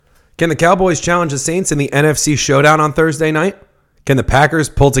Can the Cowboys challenge the Saints in the NFC showdown on Thursday night? Can the Packers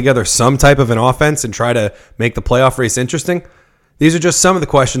pull together some type of an offense and try to make the playoff race interesting? These are just some of the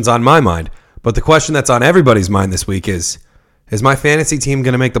questions on my mind, but the question that's on everybody's mind this week is my fantasy team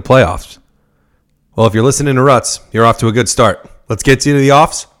going to make the playoffs? Well, if you're listening to Ruts, you're off to a good start. Let's get you to the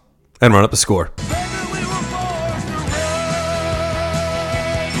offs and run up the score.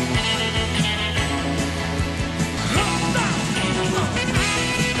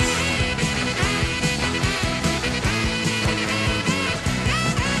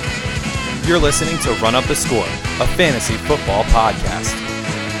 You're listening to Run Up the Score, a fantasy football podcast.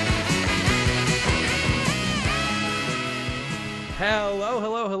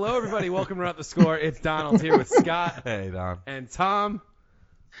 Hello, everybody. Welcome to Run Up the Score. It's Donald here with Scott. Hey, Don. And Tom.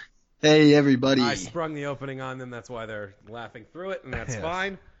 Hey, everybody. I sprung the opening on them. That's why they're laughing through it, and that's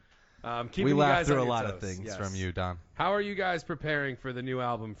fine. We laughed through a lot of things from you, Don. How are you guys preparing for the new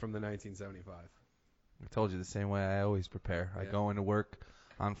album from the 1975? I told you the same way I always prepare. I go into work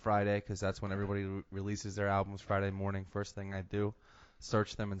on Friday because that's when everybody releases their albums, Friday morning. First thing I do,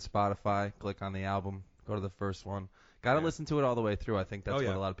 search them in Spotify, click on the album, go to the first one. Got to listen to it all the way through. I think that's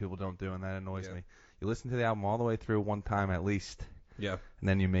what a lot of people don't do, and that annoys me. You listen to the album all the way through one time at least, and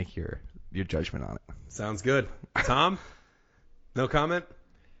then you make your judgment on it. Sounds good. Tom, no comment?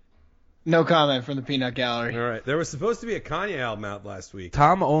 No comment from the Peanut Gallery. All right. There was supposed to be a Kanye album out last week.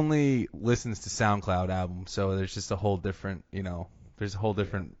 Tom only listens to SoundCloud albums, so there's just a whole different, there's a whole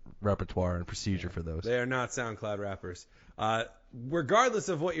different repertoire and procedure for those. They are not SoundCloud rappers. Regardless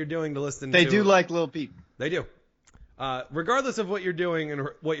of what you're doing to listen they to... do like Lil Peep. They do. Regardless of what you're doing and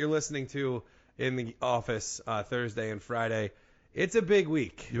what you're listening to in the office Thursday and Friday, it's a big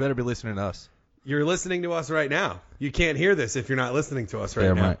week. You better be listening to us. You're listening to us right now. You can't hear this if you're not listening to us right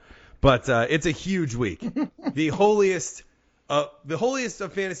Damn now. Right. But it's a huge week. The holiest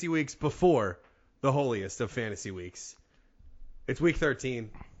of fantasy weeks before the holiest of fantasy weeks. It's week 13.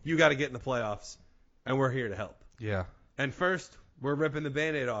 You got to get in the playoffs, and we're here to help. Yeah. And first, we're ripping the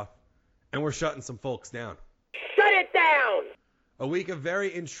Band-Aid off, and we're shutting some folks down. Shut it down! A week of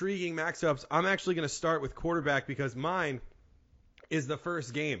very intriguing matchups. I'm actually going to start with quarterback because mine is the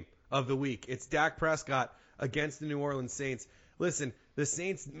first game of the week. It's Dak Prescott against the New Orleans Saints. Listen, the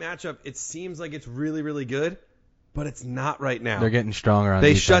Saints matchup, it seems like it's really, really good, but it's not right now. They're getting stronger on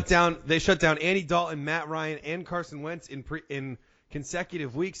They defense. They shut down Andy Dalton, Matt Ryan, and Carson Wentz in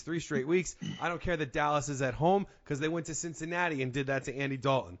consecutive weeks, 3 straight weeks. I don't care that Dallas is at home because they went to Cincinnati and did that to Andy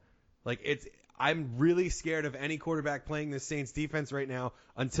Dalton. I'm really scared of any quarterback playing this Saints defense right now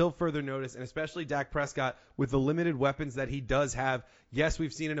until further notice, and especially Dak Prescott with the limited weapons that he does have. Yes,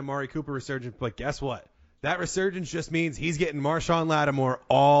 we've seen an Amari Cooper resurgence, but guess what? That resurgence just means he's getting Marshawn Lattimore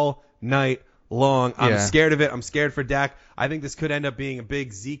all night long. I'm scared of it. I'm scared for Dak. I think this could end up being a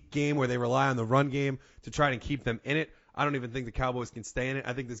big Zeke game where they rely on the run game to try and keep them in it. I don't even think the Cowboys can stay in it.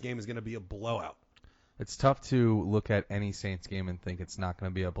 I think this game is going to be a blowout. It's tough to look at any Saints game and think it's not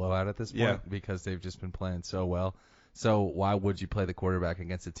going to be a blowout at this point because they've just been playing so well. So why would you play the quarterback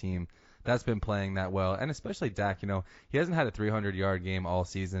against a team that's been playing that well? And especially Dak, he hasn't had a 300-yard game all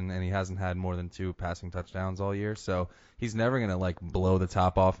season, and he hasn't had more than 2 passing touchdowns all year. So he's never going to blow the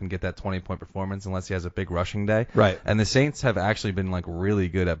top off and get that 20-point performance unless he has a big rushing day. Right. And the Saints have actually been really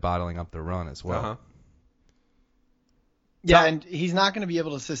good at bottling up the run as well. Uh-huh. Yeah, and he's not going to be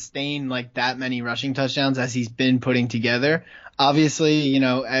able to sustain that many rushing touchdowns as he's been putting together. Obviously,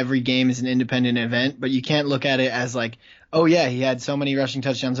 every game is an independent event, but you can't look at it as he had so many rushing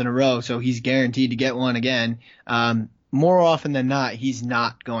touchdowns in a row, so he's guaranteed to get one again. More often than not, he's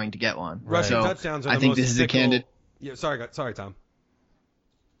not going to get one. Rushing touchdowns are the I think most this is a candidate. Yeah, sorry, Tom.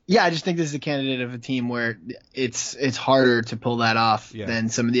 Yeah, I just think this is a candidate of a team where it's harder to pull that off than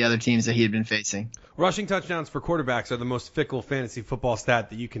some of the other teams that he had been facing. Rushing touchdowns for quarterbacks are the most fickle fantasy football stat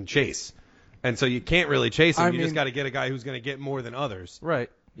that you can chase. And so you can't really chase him. You just got to get a guy who's going to get more than others. Right.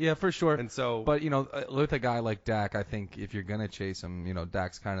 Yeah, for sure. And so, but with a guy like Dak, I think if you're gonna chase him,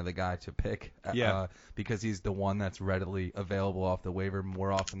 Dak's kind of the guy to pick. Because he's the one that's readily available off the waiver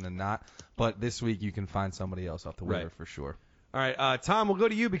more often than not. But this week you can find somebody else off the waiver for sure. All right, Tom, we'll go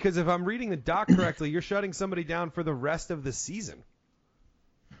to you because if I'm reading the doc correctly, you're shutting somebody down for the rest of the season.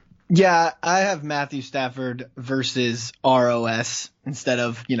 Yeah, I have Matthew Stafford versus ROS instead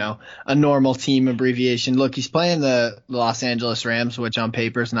of, a normal team abbreviation. Look, he's playing the Los Angeles Rams, which on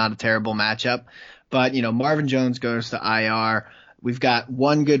paper is not a terrible matchup. But, Marvin Jones goes to IR. We've got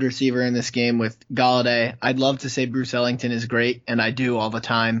one good receiver in this game with Galladay. I'd love to say Bruce Ellington is great, and I do all the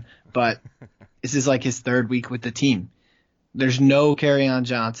time. But this is his 3rd week with the team. There's no Kerryon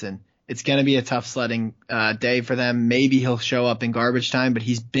Johnson. It's going to be a tough sledding day for them. Maybe he'll show up in garbage time, but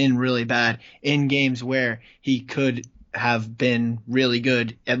he's been really bad in games where he could have been really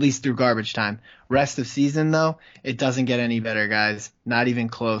good, at least through garbage time. Rest of season, though, it doesn't get any better, guys. Not even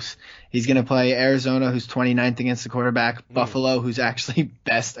close. He's going to play Arizona, who's 29th against the quarterback, Buffalo, who's actually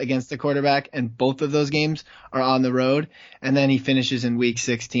best against the quarterback, and both of those games are on the road. And then he finishes in Week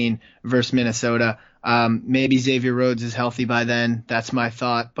 16 versus Minnesota. Maybe Xavier Rhodes is healthy by then. That's my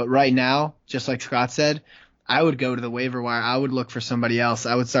thought. But right now, just like Scott said, I would go to the waiver wire. I would look for somebody else.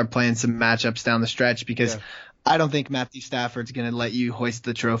 I would start playing some matchups down the stretch because I don't think Matthew Stafford's going to let you hoist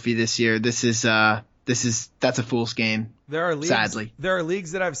the trophy this year. That's a fool's game. Sadly. There are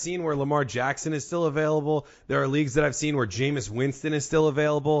leagues that I've seen where Lamar Jackson is still available. There are leagues that I've seen where Jameis Winston is still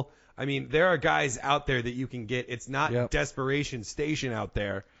available. I mean, there are guys out there that you can get. It's not desperation station out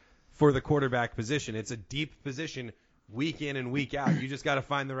there for the quarterback position. It's a deep position week in and week out. You just got to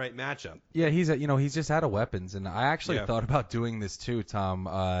find the right matchup. Yeah, he's just out of weapons, and I actually thought about doing this too, Tom.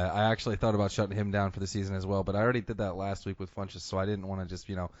 I actually thought about shutting him down for the season as well, but I already did that last week with Funches, so I didn't want to just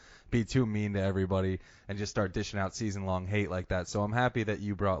be too mean to everybody and just start dishing out season-long hate like that. So I'm happy that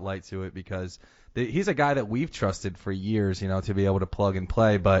you brought light to it because he's a guy that we've trusted for years, to be able to plug and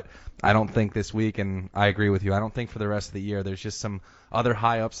play, but I don't think this week, and I agree with you, I don't think for the rest of the year. There's just some other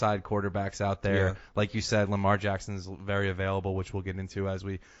high upside quarterbacks out there. Yeah. Like you said, Lamar Jackson is very available, which we'll get into as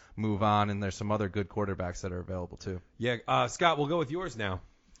we move on, and there's some other good quarterbacks that are available too. Yeah, Scott, we'll go with yours now.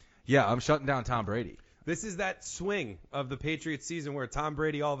 Yeah, I'm shutting down Tom Brady. This is that swing of the Patriots season where Tom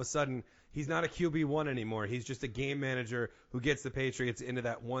Brady all of a sudden, he's not a QB1 anymore. He's just a game manager who gets the Patriots into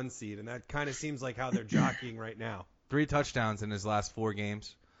that 1 seed, and that kind of seems like how they're jockeying right now. 3 touchdowns in his last 4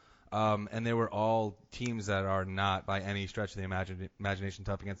 games, and they were all teams that are not by any stretch of the imagination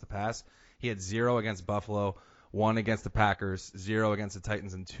tough against the pass. He had 0 against Buffalo, 1 against the Packers, 0 against the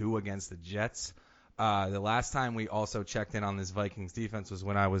Titans, and 2 against the Jets. The last time we also checked in on this Vikings defense was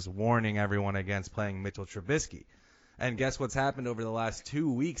when I was warning everyone against playing Mitchell Trubisky. And guess what's happened over the last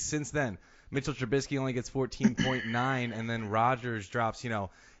 2 weeks since then? Mitchell Trubisky only gets 14.9, and then Rodgers drops,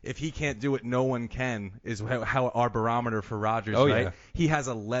 if he can't do it, no one can, is how our barometer for Rodgers, right? Yeah. He has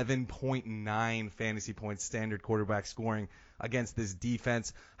 11.9 fantasy points standard quarterback scoring against this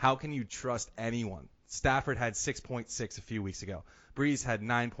defense. How can you trust anyone? Stafford had 6.6 a few weeks ago. Breeze had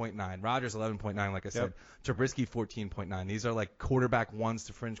 9.9. Rodgers 11.9, like I said. Trubisky 14.9. These are like quarterback ones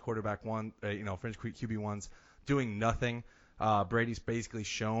to fringe quarterback one, fringe QB ones, doing nothing. Brady's basically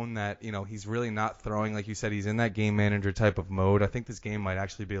shown that, he's really not throwing. Like you said, he's in that game manager type of mode. I think this game might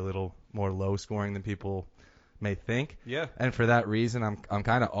actually be a little more low scoring than people may think. Yeah. And for that reason, I'm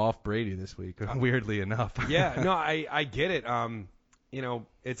kind of off Brady this week, weirdly enough. Yeah, no, I get it.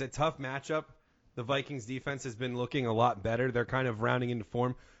 It's a tough matchup. The Vikings defense has been looking a lot better. They're kind of rounding into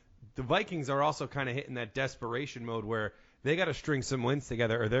form. The Vikings are also kind of hitting that desperation mode where they got to string some wins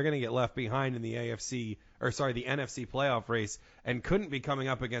together or they're going to get left behind in the NFC playoff race and couldn't be coming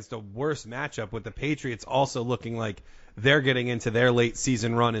up against a worse matchup with the Patriots also looking like they're getting into their late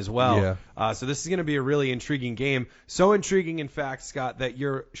season run as well. Yeah. So this is going to be a really intriguing game. So intriguing, in fact, Scott, that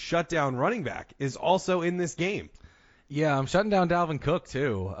your shutdown running back is also in this game. Yeah, I'm shutting down Dalvin Cook,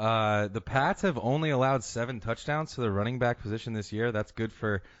 too. The Pats have only allowed 7 touchdowns to the running back position this year. That's good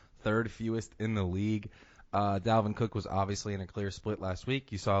for third fewest in the league. Dalvin Cook was obviously in a clear split last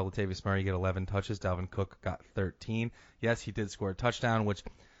week. You saw Latavius Murray get 11 touches. Dalvin Cook got 13. Yes, he did score a touchdown, which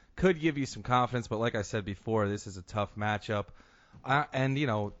could give you some confidence. But like I said before, this is a tough matchup.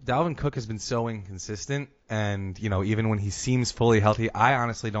 Dalvin Cook has been so inconsistent. And, even when he seems fully healthy, I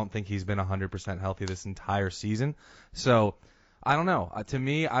honestly don't think he's been 100% healthy this entire season. So, I don't know. To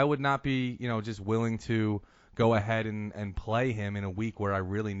me, I would not be, just willing to go ahead and play him in a week where I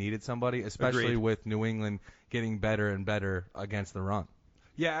really needed somebody, especially Agreed. With New England getting better and better against the run.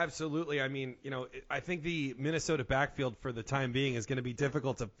 Yeah, absolutely. I mean, I think the Minnesota backfield for the time being is going to be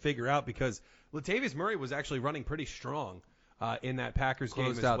difficult to figure out because Latavius Murray was actually running pretty strong in that Packers game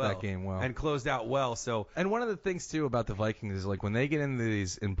as well. Closed out that game well. And closed out well. And one of the things, too, about the Vikings is, like, when they get into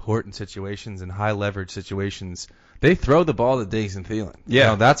these important situations and high-leverage situations, they throw the ball to Diggs and Thielen.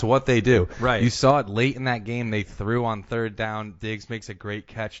 Yeah. That's what they do. Right. You saw it late in that game. They threw on third down. Diggs makes a great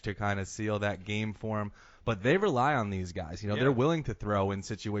catch to kind of seal that game for him. But they rely on these guys. They're willing to throw in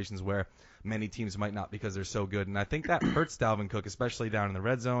situations where many teams might not because they're so good. And I think that hurts Dalvin Cook, especially down in the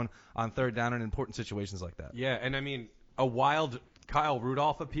red zone, on third down in important situations like that. Yeah, and I mean, a wild Kyle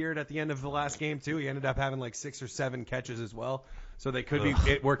Rudolph appeared at the end of the last game, too. He ended up having like 6 or 7 catches as well. So they could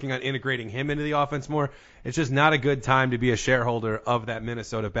be working on integrating him into the offense more. It's just not a good time to be a shareholder of that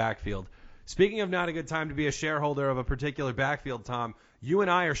Minnesota backfield. Speaking of not a good time to be a shareholder of a particular backfield, Tom, You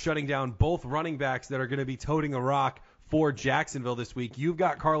and I are shutting down both running backs that are going to be toting a rock for Jacksonville this week. You've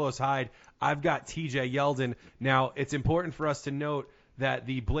got Carlos Hyde. I've got TJ Yeldon. Now, it's important for us to note that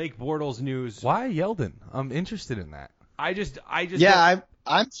the Blake Bortles news. Why Yeldon? I'm interested in that. I'm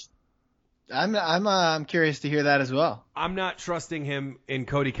curious to hear that as well. I'm not trusting him in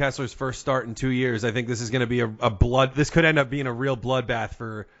Cody Kessler's first start in 2 years. I think this is going to be this could end up being a real bloodbath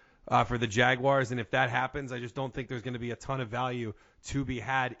for the Jaguars. And if that happens, I just don't think there's going to be a ton of value to be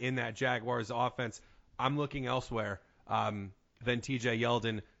had in that Jaguars offense. I'm looking elsewhere than TJ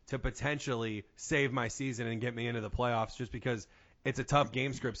Yeldon to potentially save my season and get me into the playoffs, just because it's a tough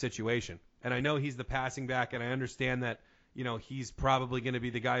game script situation. And I know he's the passing back, and I understand that, he's probably going to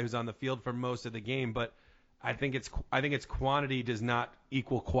be the guy who's on the field for most of the game, but I think it's quantity does not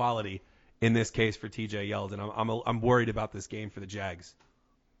equal quality in this case for TJ Yeldon. I'm worried about this game for the Jags.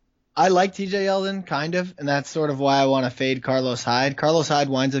 I like TJ Yeldon, kind of, and that's sort of why I want to fade Carlos Hyde. Carlos Hyde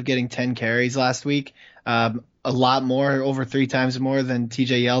winds up getting 10 carries last week, a lot more, over 3 times more than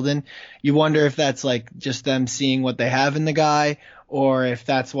TJ Yeldon. You wonder if that's like just them seeing what they have in the guy, or if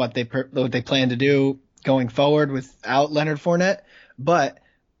that's what they plan to do going forward without Leonard Fournette. But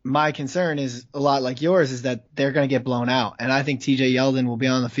my concern is a lot like yours, is that they're going to get blown out. And I think TJ Yeldon will be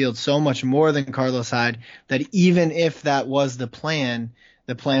on the field so much more than Carlos Hyde that even if that was the plan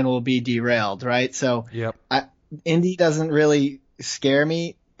will be derailed, right? So yep. Indy doesn't really scare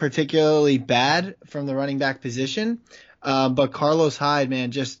me particularly bad from the running back position. But Carlos Hyde,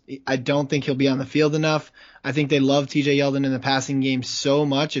 man, I don't think he'll be on the field enough. I think they love TJ Yeldon in the passing game so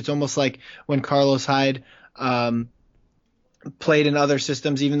much. It's almost like when Carlos Hyde played in other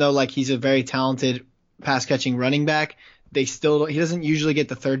systems, even though like he's a very talented pass catching running back, he doesn't usually get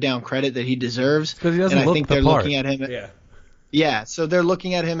the third down credit that he deserves. Because he doesn't look the part. And I think they're looking at him. Yeah, so they're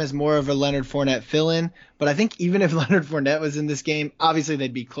looking at him as more of a Leonard Fournette fill-in. But I think even if Leonard Fournette was in this game, obviously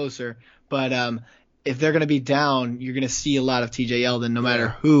they'd be closer. But if they're going to be down, you're going to see a lot of TJ Yeldon no matter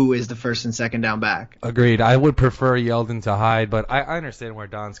who is the first and second down back. Agreed. I would prefer Yeldon to Hyde, but I understand where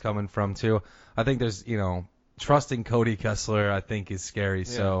Don's coming from too. I think there's, trusting Cody Kessler, I think, is scary. Yeah.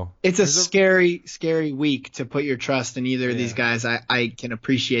 So it's a scary week to put your trust in either of these guys. I can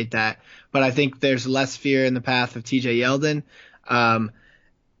appreciate that, but I think there's less fear in the path of TJ Yeldon.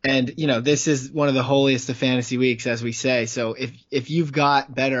 And this is one of the holiest of fantasy weeks, as we say. So if you've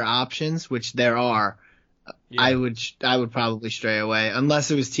got better options, which there are, I would probably stray away,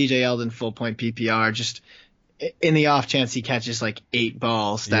 unless it was TJ Yeldon full point PPR. Just in the off chance he catches like 8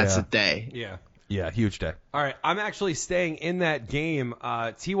 balls, that's a day. Yeah, huge day. All right, I'm actually staying in that game.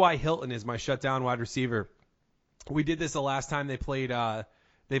 T.Y. Hilton is my shutdown wide receiver. We did this the last time they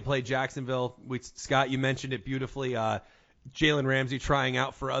played Jacksonville. Scott, you mentioned it beautifully. Jalen Ramsey trying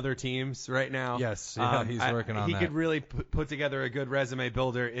out for other teams right now. Yes, he's working on that. He could really put together a good resume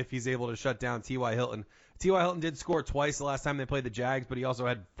builder if he's able to shut down T.Y. Hilton. T.Y. Hilton did score twice the last time they played the Jags, but he also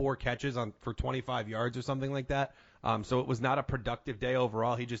had 4 catches for 25 yards or something like that. So it was not a productive day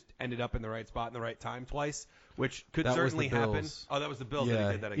overall. He just ended up in the right spot in the right time twice, which could certainly happen. Oh, that was the Bills that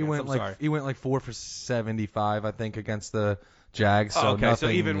he did that against. He went like 4 for 75, I think, against the Jags. So okay, nothing,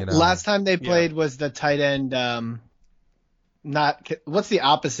 so even last time they played was the tight end. What's the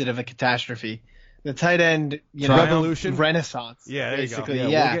opposite of a catastrophe? The tight end, revolution, renaissance. Yeah, basically. There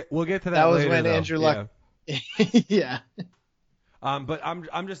you go. Yeah, we'll get to that. That was later, when though. Andrew Luck. Yeah. But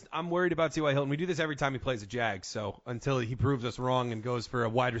I'm worried about T.Y. Hilton. We do this every time he plays the Jags. So until he proves us wrong and goes for a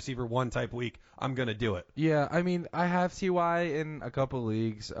wide receiver 1 type week, I'm gonna do it. Yeah, I mean, I have T.Y. in a couple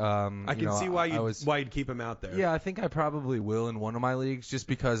leagues. I can see why you'd keep him out there. Yeah, I think I probably will in one of my leagues, just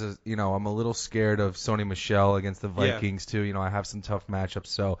because I'm a little scared of Sony Michel against the Vikings too. I have some tough matchups,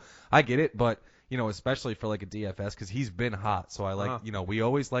 so I get it, but. Especially for like a DFS, because he's been hot. So I like, we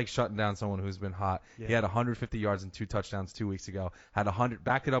always like shutting down someone who's been hot. Yeah. He had 150 yards and 2 touchdowns 2 weeks ago. Had 100,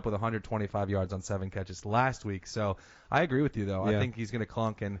 backed it up with 125 yards on 7 catches last week. So I agree with you though. Yeah. I think he's going to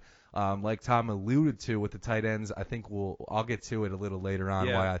clunk, and like Tom alluded to with the tight ends, I think I'll get to it a little later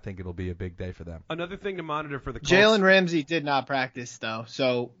on why I think it'll be a big day for them. Another thing to monitor for the Colts. Jalen Ramsey did not practice though,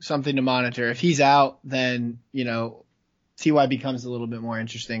 so something to monitor. If he's out, then Ty becomes a little bit more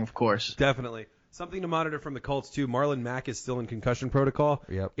interesting, of course. Definitely. Something to monitor from the Colts, too. Marlon Mack is still in concussion protocol.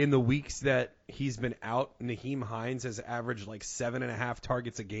 Yep. In the weeks that he's been out, Naheem Hines has averaged like 7.5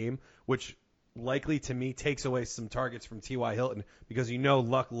 targets a game, which likely, to me, takes away some targets from T.Y. Hilton because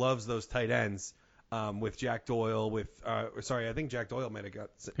Luck loves those tight ends with Jack Doyle. I think Jack Doyle might have got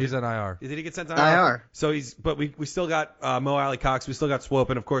 – He's on IR. Did he get sent on IR? IR. So but we still got Mo Alley Cox. We still got Swope.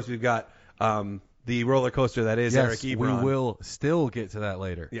 And, of course, we've got the roller coaster that is Eric Ebron. We will still get to that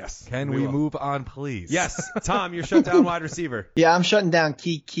later. Yes. Can we move on, please? Yes. Tom, you're shut down wide receiver. Yeah, I'm shutting down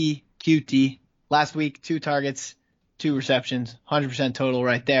Kiki QT. Last week, 2 targets, 2 receptions, 100% total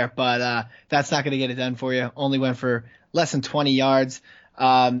right there. But that's not going to get it done for you. Only went for less than 20 yards.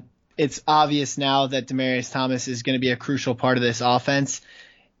 It's obvious now that Demaryius Thomas is going to be a crucial part of this offense.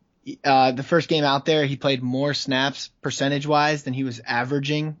 The first game out there, he played more snaps percentage-wise than he was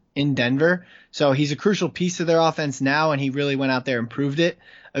averaging in Denver. So he's a crucial piece of their offense now, and he really went out there and proved it.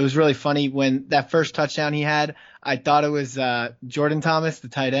 It was really funny when that first touchdown he had, I thought it was Jordan Thomas, the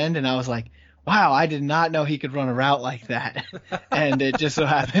tight end, and I was like, wow, I did not know he could run a route like that. And it just so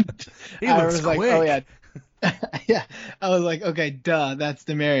happened. I was like, quick. oh, yeah. Yeah, I was like, okay, duh, that's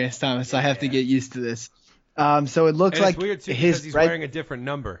Demaryius Thomas. I have to get used to this. So it looks and like it's weird too his because he's wearing a different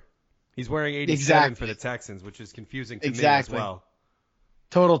number. He's wearing 87 Exactly. for the Texans, which is confusing to Exactly. me as well.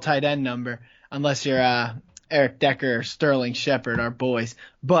 total tight end number, unless you're Eric Decker or Sterling Shepard, our boys.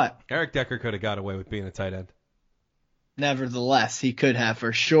 But Eric Decker could have got away with being a tight end. nevertheless, he could have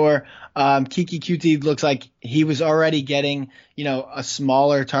for sure. Kiki QT looks like he was already getting, a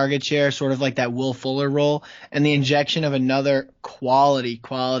smaller target share, sort of like that Will Fuller role. And the injection of another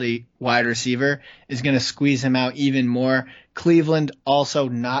quality wide receiver is going to squeeze him out even more. Cleveland also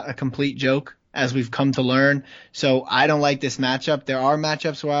not a complete joke, as we've come to learn. So I don't like this matchup. There are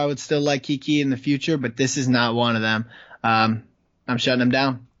matchups where I would still like Kiki in the future, but this is not one of them. I'm shutting him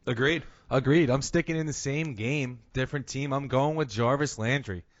down. Agreed. I'm sticking in the same game, different team. I'm going with Jarvis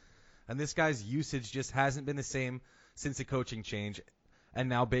Landry. And this guy's usage just hasn't been the same since the coaching change. And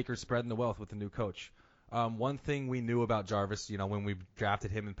now Baker's spreading the wealth with the new coach. One thing we knew about Jarvis, when we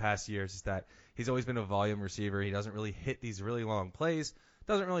drafted him in past years, is that he's always been a volume receiver. He doesn't really hit these really long plays,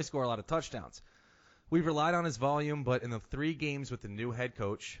 doesn't really score a lot of touchdowns. We've relied on his volume, but in the 3 games with the new head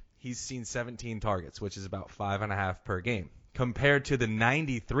coach, he's seen 17 targets, which is about 5.5 per game, compared to the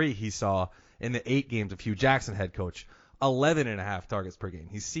 93 he saw in the 8 games of Hugh Jackson head coach, 11.5 targets per game.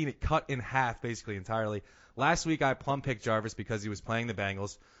 He's seen it cut in half basically entirely. Last week I plum-picked Jarvis because he was playing the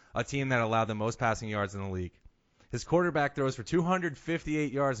Bengals, a team that allowed the most passing yards in the league. His quarterback throws for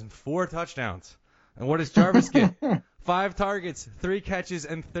 258 yards and 4 touchdowns. And what does Jarvis get? 5 targets, 3 catches,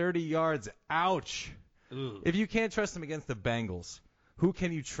 and 30 yards. Ouch. Ooh. If you can't trust him against the Bengals, who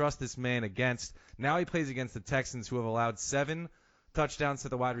can you trust this man against? Now he plays against the Texans, who have allowed 7 touchdowns to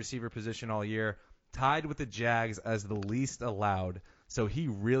the wide receiver position all year, tied with the Jags as the least allowed. So he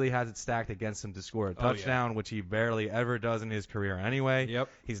really has it stacked against him to score a touchdown, which he barely ever does in his career anyway. Yep.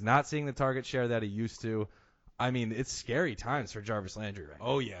 He's not seeing the target share that he used to. I mean, it's scary times for Jarvis Landry right now.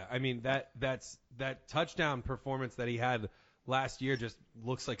 Oh yeah, I mean that touchdown performance that he had last year just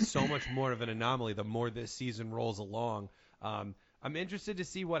looks like so much more of an anomaly the more this season rolls along. I'm interested to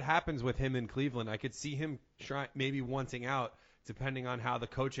see what happens with him in Cleveland. I could see him maybe wanting out depending on how the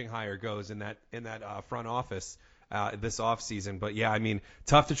coaching hire goes in that front office this offseason. But yeah, I mean,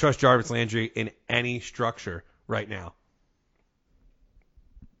 tough to trust Jarvis Landry in any structure right now.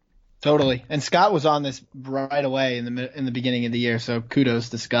 Totally. And Scott was on this right away in the beginning of the year, so kudos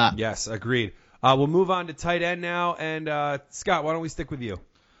to Scott. Yes, agreed. We'll move on to tight end now, and Scott, why don't we stick with you?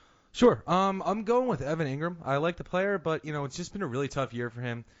 Sure. I'm going with Evan Ingram. I like the player, but it's just been a really tough year for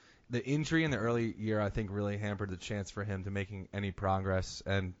him. The injury in the early year, I think, really hampered the chance for him to making any progress,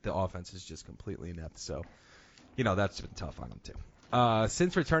 and the offense is just completely inept. So, that's been tough on him too.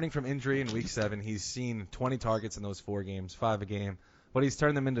 Since returning from injury in Week 7, he's seen 20 targets in those 4 games, 5 a game. But he's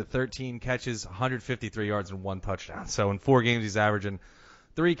turned them into 13 catches, 153 yards, and 1 touchdown. So in 4 games, he's averaging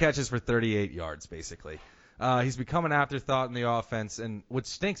 3 catches for 38 yards, basically. He's become an afterthought in the offense, and which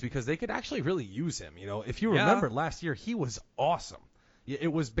stinks because they could actually really use him. If you remember last year, he was awesome.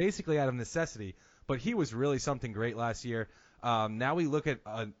 It was basically out of necessity, but he was really something great last year. Now we look at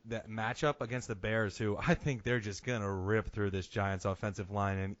that matchup against the Bears, who I think they're just going to rip through this Giants offensive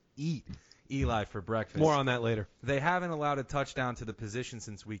line and eat Eli for breakfast. More on that later. They haven't allowed a touchdown to the position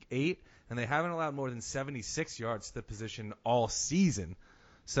since Week 8, and they haven't allowed more than 76 yards to the position all season.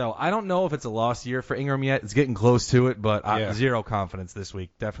 So I don't know if it's a lost year for Ingram yet. It's getting close to it, but zero confidence this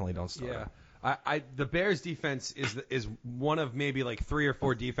week. Definitely don't start him. The Bears defense is one of maybe like 3 or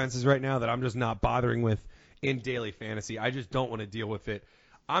 4 defenses right now that I'm just not bothering with in daily fantasy. I just don't want to deal with it.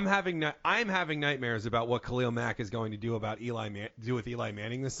 I'm having nightmares about what Khalil Mack is going to do with Eli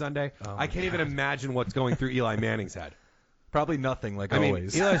Manning this Sunday. I can't even imagine what's going through Eli Manning's head. Probably nothing,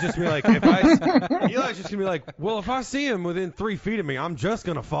 always. Eli's just gonna be like, well, if I see him within 3 feet of me, I'm just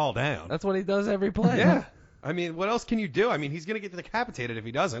gonna fall down. That's what he does every play. Yeah. I mean, what else can you do? I mean, he's gonna get decapitated if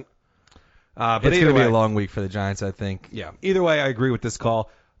he doesn't. But it's going to be a long week for the Giants, I think. Yeah. Either way, I agree with this call.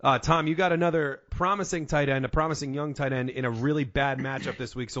 Tom, you got another promising tight end, a promising young tight end in a really bad matchup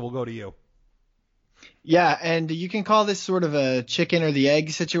this week, so we'll go to you. Yeah, and you can call this sort of a chicken or the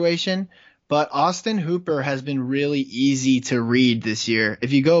egg situation, but Austin Hooper has been really easy to read this year.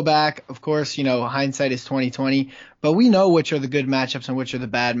 If you go back, of course, hindsight is 20/20, but we know which are the good matchups and which are the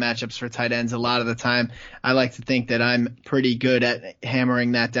bad matchups for tight ends a lot of the time. I like to think that I'm pretty good at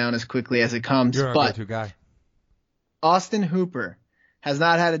hammering that down as quickly as it comes. You're our go-to guy. Austin Hooper has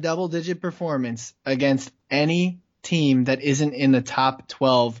not had a double-digit performance against any team that isn't in the top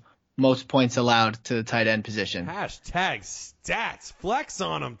 12 most points allowed to the tight end position. Hashtag stats. Flex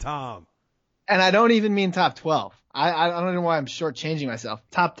on them, Tom. And I don't even mean top 12. I don't know why I'm shortchanging myself.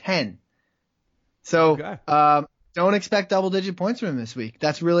 Top 10. So don't expect double-digit points from him this week.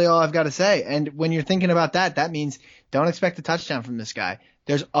 That's really all I've got to say. And when you're thinking about that, that means don't expect a touchdown from this guy.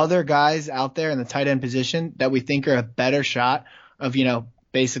 There's other guys out there in the tight end position that we think are a better shot of,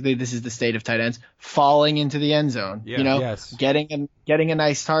 basically this is the state of tight ends, falling into the end zone, getting a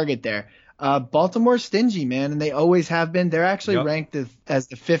nice target there. Baltimore's stingy, man, and they always have been. They're actually ranked as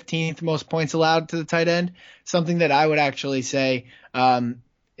the 15th most points allowed to the tight end, something that I would actually say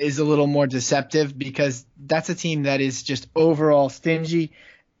is a little more deceptive because that's a team that is just overall stingy.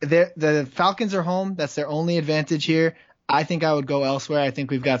 The Falcons are home. That's their only advantage here. I think I would go elsewhere. I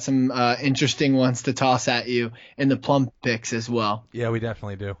think we've got some interesting ones to toss at you in the plum picks as well. Yeah, we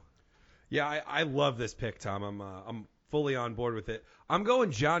definitely do. Yeah, I love this pick, Tom. I'm fully on board with it. I'm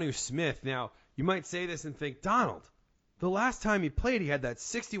going Jonnu Smith. Now, you might say this and think, Donald, the last time he played, he had that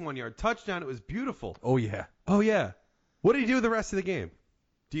 61-yard touchdown. It was beautiful. Oh, yeah. Oh, yeah. What did he do the rest of the game?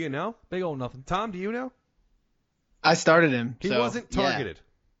 Do you know? Big old nothing. Tom, do you know? I started him. He wasn't targeted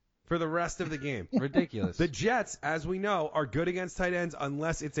for the rest of the game. Ridiculous. The Jets, as we know, are good against tight ends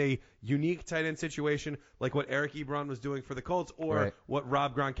unless it's a unique tight end situation like what Eric Ebron was doing for the Colts or what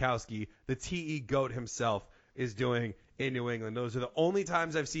Rob Gronkowski, the TE GOAT himself, is doing in New England. Those are the only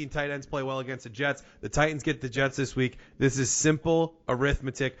times I've seen tight ends play well against the Jets. The Titans get the Jets this week. This is simple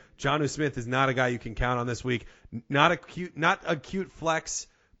arithmetic. Jonnu Smith is not a guy you can count on this week. Not a cute flex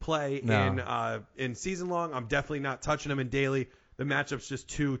play in season long. I'm definitely not touching him in daily. The matchup's just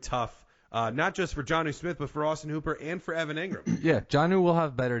too tough. Not just for Jonnu Smith, but for Austin Hooper and for Evan Ingram. Yeah, Jonnu will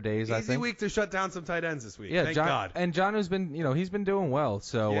have better days, I think. Easy week to shut down some tight ends this week. Yeah, Thank God. And Jonnu's been, he's been doing well.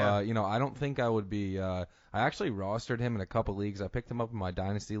 So, I don't think I would be I actually rostered him in a couple leagues. I picked him up in my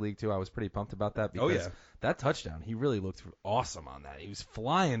Dynasty League, too. I was pretty pumped about that because that touchdown, he really looked awesome on that. He was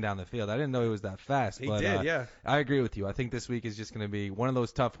flying down the field. I didn't know he was that fast. He did, yeah. I agree with you. I think this week is just going to be one of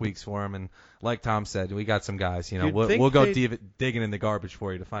those tough weeks for him. And like Tom said, we got some guys. We'll go digging in the garbage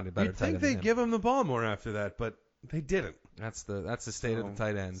for you to find a better tight end. You'd think they'd give him the ball more after that, but they didn't. That's the state of the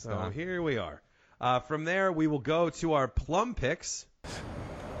tight ends. So here we are. From there, we will go to our plum picks.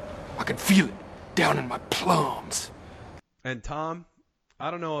 I can feel it down in my plums. And Tom, I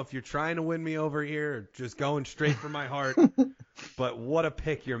don't know if you're trying to win me over here or just going straight for my heart, but what a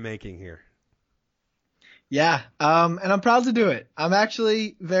pick you're making here. Yeah, and I'm proud to do it. I'm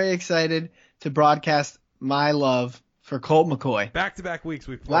actually very excited to broadcast my love for Colt McCoy. Back-to-back weeks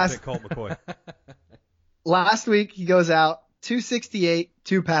we've picked Colt McCoy. Last week he goes out 268,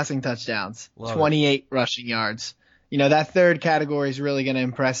 2 passing touchdowns, 28 rushing yards. That third category is really going to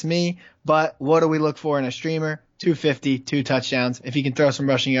impress me, but what do we look for in a streamer? 250, 2 touchdowns. If he can throw some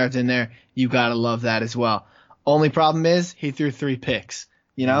rushing yards in there, you got to love that as well. Only problem is he threw 3 picks,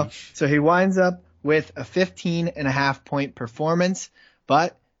 So he winds up with a 15.5 point performance,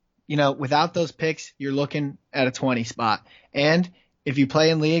 but, without those picks, you're looking at a 20 spot. And if you play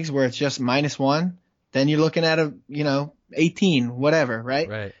in leagues where it's just -1, then you're looking at 18, whatever, right?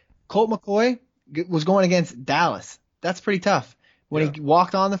 Right. Colt McCoy was going against Dallas. That's pretty tough. When he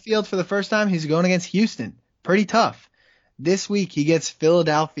walked on the field for the first time, he's going against Houston. Pretty tough. This week he gets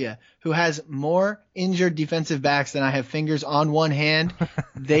Philadelphia, who has more injured defensive backs than I have fingers on one hand.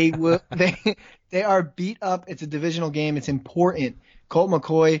 They are beat up. It's a divisional game. It's important. Colt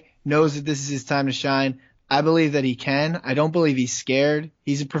McCoy knows that this is his time to shine. I believe that he can. I don't believe he's scared.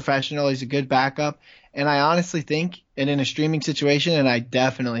 He's a professional. He's a good backup. And I honestly think, and in a streaming situation, and I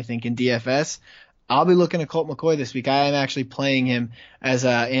definitely think in DFS, I'll be looking at Colt McCoy this week. I am actually playing him as a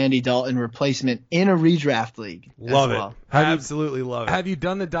Andy Dalton replacement in a redraft league. Love it. Absolutely love it. Have you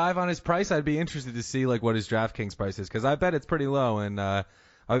done the dive on his price? I'd be interested to see what his DraftKings price is because I bet it's pretty low, and I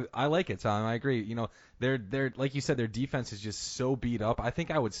like it, Tom. I agree. They're like you said, their defense is just so beat up. I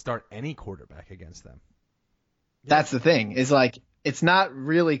think I would start any quarterback against them. That's the thing. It's not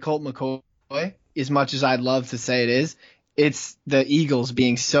really Colt McCoy as much as I'd love to say it is. It's the Eagles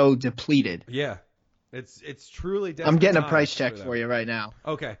being so depleted. Yeah. It's truly. I'm getting a times price check them. for you right now.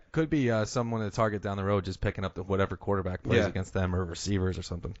 Okay. Could be someone to target down the road, just picking up whatever quarterback plays against them or receivers or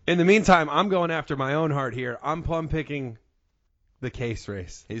something. In the meantime, I'm going after my own heart here. I'm plum picking the Case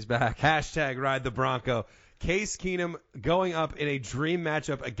race. He's back. Hashtag ride the Bronco. Case Keenum going up in a dream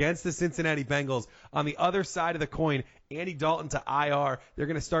matchup against the Cincinnati Bengals. On the other side of the coin, Andy Dalton to IR. They're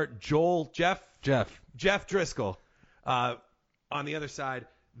going to start Jeff Driscoll on the other side.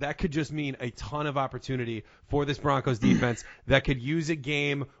 That could just mean a ton of opportunity for this Broncos defense that could use a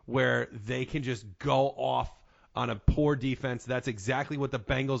game where they can just go off on a poor defense. That's exactly what the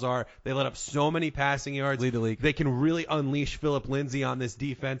Bengals are. They let up so many passing yards. Lead the league. They can really unleash Phillip Lindsay on this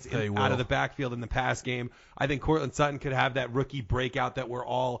defense out of the backfield in the pass game. I think Cortland Sutton could have that rookie breakout that we've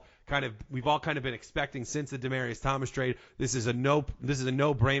all kind of been expecting since the Demaryius Thomas trade. This is a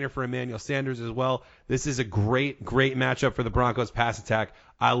no-brainer for Emmanuel Sanders as well. This is a great matchup for the Broncos pass attack.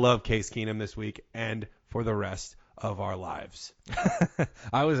 I love Case Keenum this week and for the rest of our lives.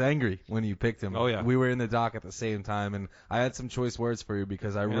 I was angry when you picked him. Oh, yeah. We were in the dock at the same time, and I had some choice words for you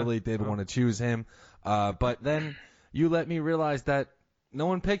because I really did want to choose him. But then you let me realize that no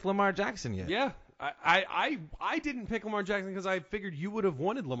one picked Lamar Jackson yet. Yeah. I didn't pick Lamar Jackson because I figured you would have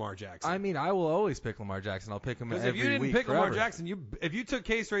wanted Lamar Jackson. I mean, I will always pick Lamar Jackson. I'll pick him every week. Because if you didn't pick forever. Lamar Jackson, if you took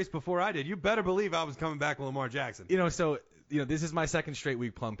Case Race before I did, you better believe I was coming back with Lamar Jackson. This is my second straight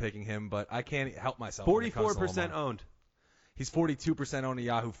week plum picking him, but I can't help myself. 44% owned. He's 42% on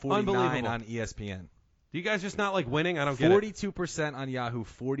Yahoo, 49 on ESPN. Do you guys just not like winning? I don't get it. 42% on Yahoo,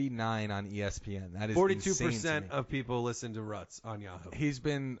 49 on ESPN. That is 42% of people listen to Ruts on Yahoo. He's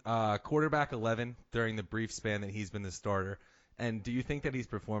been quarterback 11 during the brief span that he's been the starter. And do you think that he's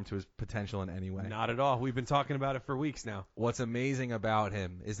performed to his potential in any way? Not at all. We've been talking about it for weeks now. What's amazing about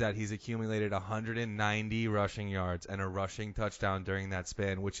him is that he's accumulated 190 rushing yards and a rushing touchdown during that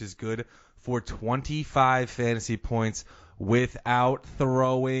span, which is good for 25 fantasy points without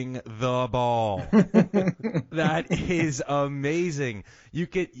throwing the ball. That is amazing.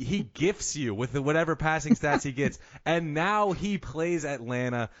 He gifts you with whatever passing stats he gets, and now he plays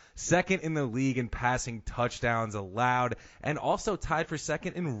Atlanta, second in the league in passing touchdowns allowed, and also tied for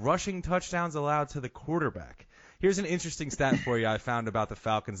second in rushing touchdowns allowed to the quarterback. Here's an interesting stat for you I found about the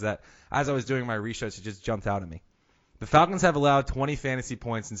Falcons that, as I was doing my research, it just jumped out at me. The Falcons have allowed 20 fantasy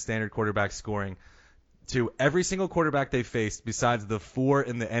points in standard quarterback scoring to every single quarterback they faced besides the 4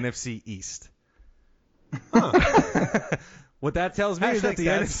 in the NFC East. What that tells me is that the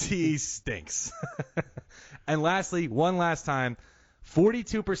NFC East stinks. And lastly, one last time,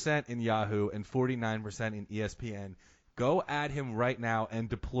 42% in Yahoo and 49% in ESPN. Go add him right now and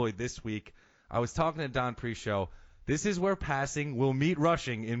deploy this week. I was talking to Don pre-show. This is where passing will meet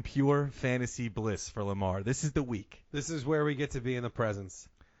rushing in pure fantasy bliss for Lamar. This is the week. This is where we get to be in the presence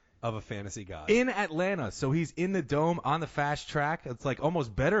of a fantasy god. In Atlanta. So he's in the dome on the fast track. It's like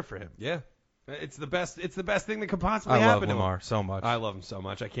almost better for him. Yeah. It's the best thing that could possibly happen to him. I love Lamar so much. I love him so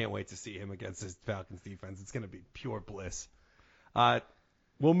much. I can't wait to see him against his Falcons defense. It's going to be pure bliss.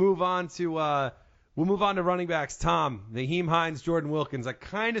 We'll move on to running backs. Tom, Naheem Hines, Jordan Wilkins. I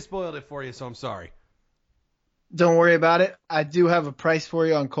kind of spoiled it for you, so I'm sorry. Don't worry about it. I do have a price for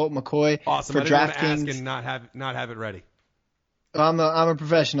you on Colt McCoy. Awesome. For I didn't want to DraftKings. ask and not have it ready. I'm a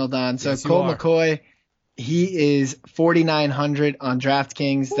professional, Don. So Yes, Colt McCoy, he is $4,900 on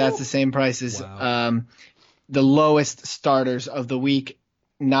DraftKings. Ooh. That's the same price as the lowest starters of the week,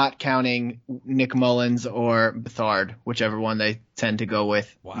 not counting Nick Mullins or Bethard, whichever one they tend to go with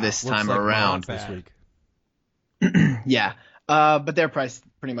this time around. This week. Yeah. But their price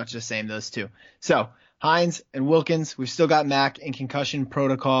pretty much the same, those two. So Hines and Wilkins, we've still got Mac in concussion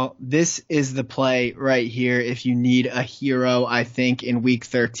protocol. This is the play right here if you need a hero, I think, in week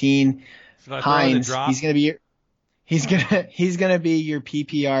 13. Hines, he's gonna be your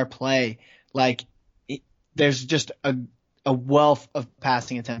PPR play. Like, there's just a wealth of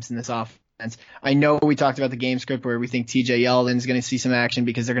passing attempts in this offense. I know we talked about the game script where we think TJ Yeldon's going to see some action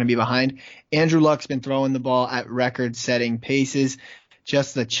because they're going to be behind. Andrew Luck's been throwing the ball at record-setting paces.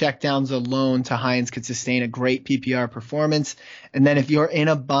 Just the checkdowns alone to Hines could sustain a great PPR performance. And then if you're in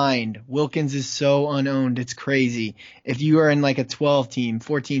a bind, Wilkins is so unowned, it's crazy. If you are in like a 12-team,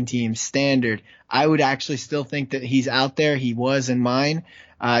 14-team standard, I would actually still think that he's out there. He was in mine.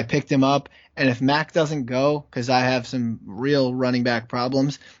 I picked him up. And if Mac doesn't go, because I have some real running back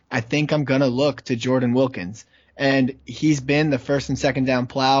problems, I think I'm going to look to Jordan Wilkins. And he's been the first and second down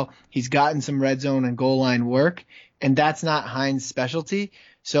plow. He's gotten some red zone and goal line work. And that's not Hines' specialty.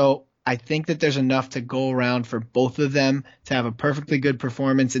 So I think that there's enough to go around for both of them to have a perfectly good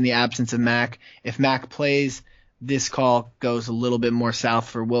performance in the absence of Mac. If Mac plays, this call goes a little bit more south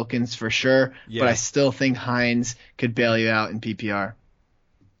for Wilkins for sure, but I still think Hines could bail you out in PPR.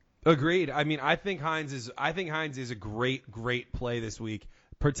 Agreed. I mean, I think Hines is a great play this week,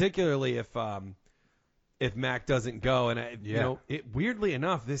 particularly if Mac doesn't go. And weirdly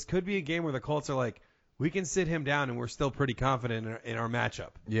enough, this could be a game where the Colts are like, we can sit him down and we're still pretty confident in our matchup.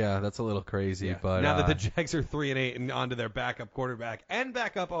 Yeah, that's a little crazy. But now that the Jags are 3-8 and onto their backup quarterback and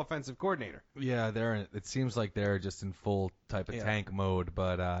backup offensive coordinator. Yeah, it seems like they're just in full type of tank mode.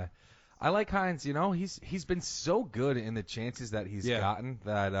 But I like Hines. He's been so good in the chances that he's gotten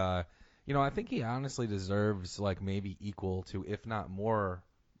that I think he honestly deserves like maybe equal to, if not more,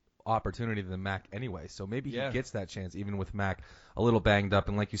 opportunity than Mac anyway. So maybe he gets that chance even with Mac a little banged up.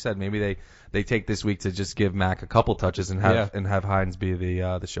 And like you said, maybe they take this week to just give Mac a couple touches and have Hines be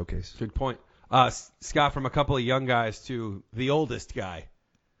the showcase. Good point. Scott, from a couple of young guys to the oldest guy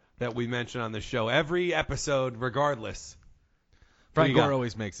that we mention on the show every episode, regardless. Frank Gore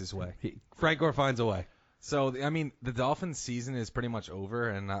always makes his way. Frank Gore finds a way. So I mean, the Dolphins' season is pretty much over,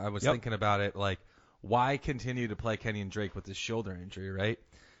 and I was thinking about it like, why continue to play Kenyon Drake with this shoulder injury, right?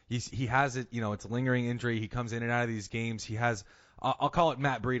 He has it, it's a lingering injury. He comes in and out of these games. He has, I'll call it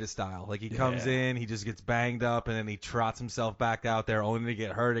Matt Breida style. Like he comes in, he just gets banged up, and then he trots himself back out there only to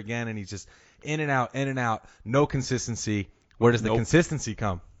get hurt again, and he's just in and out, no consistency. Where does the consistency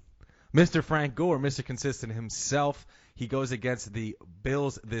come? Mr. Frank Gore, Mr. Consistent himself. He goes against the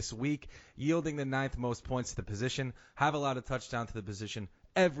Bills this week, yielding the 9th most points to the position, have allowed a touchdown to the position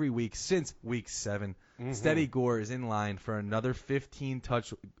every week since week 7. Mm-hmm. Steady Gore is in line for another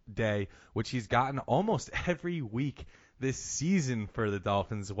 15-touch day, which he's gotten almost every week this season for the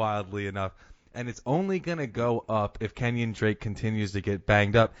Dolphins, wildly enough. And it's only going to go up if Kenyon Drake continues to get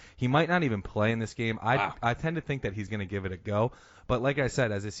banged up. He might not even play in this game. I tend to think that he's going to give it a go. But like I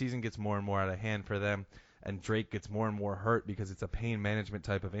said, as the season gets more and more out of hand for them and Drake gets more and more hurt because it's a pain management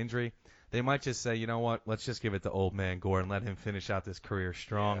type of injury, they might just say, you know what, let's just give it to old man Gore and let him finish out this career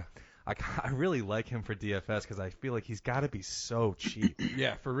strong. Yeah. I really like him for DFS because I feel like he's got to be so cheap.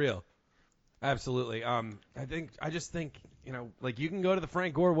 Yeah, for real. Absolutely. I just think, like you can go to the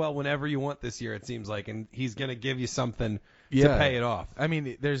Frank Gore well whenever you want this year, it seems like, and he's going to give you something to pay it off. I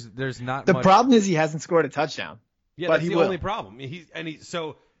mean, there's not the much. problem is he hasn't scored a touchdown. Yeah, but that's he the will. only problem.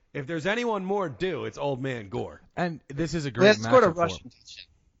 So if there's anyone more due, it's old man Gore. And this is a great matchup scored a for rushing him.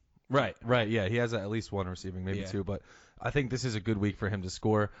 touchdown. Right. Yeah, he has at least one receiving, maybe two, but I think this is a good week for him to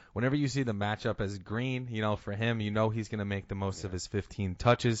score. Whenever you see the matchup as green, for him, he's going to make the most of his 15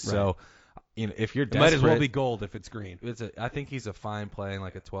 touches. Right. So, if you're desperate, it might as well be gold if it's green. I think he's a fine play in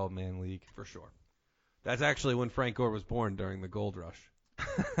like a 12-man league. For sure. That's actually when Frank Gore was born, during the gold rush.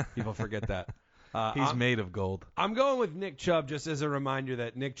 People forget that. He's made of gold. I'm going with Nick Chubb just as a reminder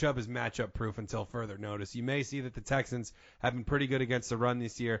that Nick Chubb is matchup proof until further notice. You may see that the Texans have been pretty good against the run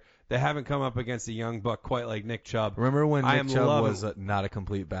this year. They haven't come up against a young buck quite like Nick Chubb. Remember when Nick Chubb was not a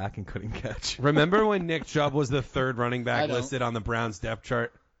complete back and couldn't catch? Remember when Nick Chubb was the 3rd running back listed on the Browns depth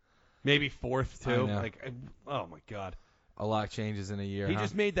chart? Maybe 4th too. Oh my God. A lot changes in a year. He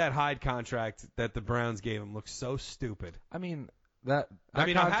just made that Hyde contract that the Browns gave him look so stupid. I mean, I'm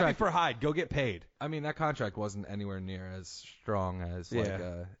happy for Hyde. Go get paid. I mean, that contract wasn't anywhere near as strong as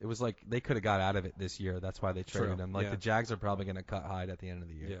it was like they could have got out of it this year. That's why they traded him. Like the Jags are probably going to cut Hyde at the end of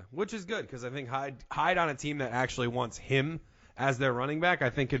the year. Yeah, which is good because I think Hyde on a team that actually wants him as their running back, I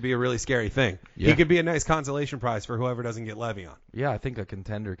think could be a really scary thing. Yeah. He could be a nice consolation prize for whoever doesn't get Le'Veon. Yeah, I think a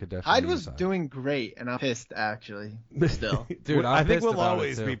contender could definitely. Hyde was doing great, and I'm pissed actually. Still, dude, I think we'll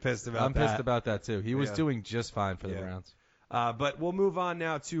always be pissed about that. I'm pissed about that too. He was doing just fine for the Browns. But we'll move on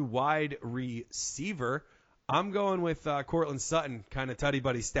now to wide receiver. I'm going with Courtland Sutton, kind of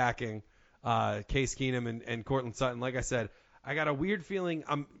tutty-buddy stacking Case Keenum and Courtland Sutton. Like I said, I got a weird feeling.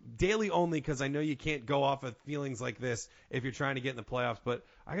 I'm daily only because I know you can't go off of feelings like this if you're trying to get in the playoffs, but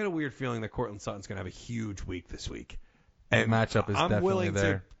I got a weird feeling that Courtland Sutton's going to have a huge week this week. And matchup is definitely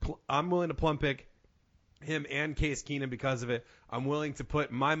there. I'm willing to plum pick him and Case Keenum because of it. I'm willing to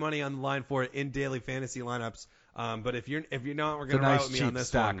put my money on the line for it in daily fantasy lineups. But if you're not, we're going to ride with me on this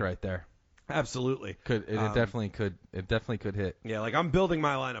stack one. Right there. Absolutely. It definitely could hit. Yeah, like I'm building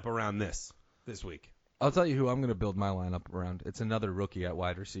my lineup around this week. I'll tell you who I'm going to build my lineup around. It's another rookie at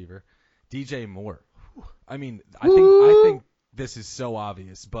wide receiver, DJ Moore. I mean, I think this is so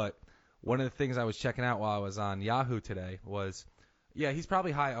obvious, but one of the things I was checking out while I was on Yahoo today was, he's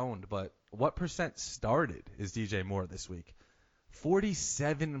probably high owned, but what % started is DJ Moore this week?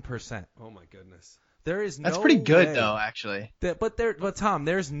 47%. Oh my goodness. That's pretty good, though, actually. But Tom,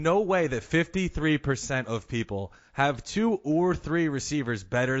 there's no way that 53% of people have 2 or 3 receivers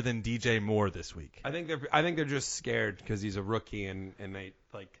better than DJ Moore this week. I think they're just scared because he's a rookie and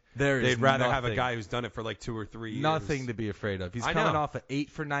they'd rather have a guy who's done it for like 2 or 3 years. Nothing to be afraid of. He's coming off an 8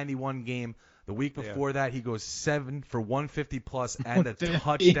 for 91 game. The week before that, he goes 7 for 150 plus and a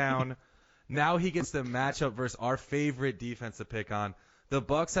touchdown. Now he gets the matchup versus our favorite defense to pick on. The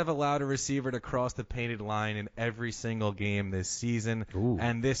Bucs have allowed a receiver to cross the painted line in every single game this season,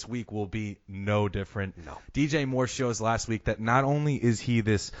 and this week will be no different. No. DJ Moore shows last week that not only is he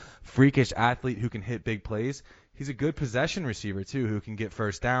this freakish athlete who can hit big plays, he's a good possession receiver too, who can get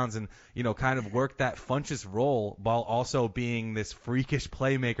first downs and kind of work that Funchess role while also being this freakish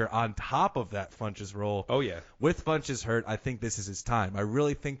playmaker on top of that Funchess role. Oh yeah. With Funchess hurt, I think this is his time. I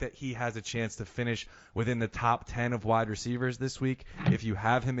really think that he has a chance to finish within the top 10 of wide receivers this week. If you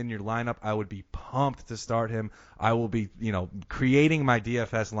have him in your lineup, I would be pumped to start him. I will be, creating my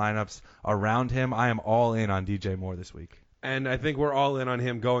DFS lineups around him. I am all in on DJ Moore this week. And I think we're all in on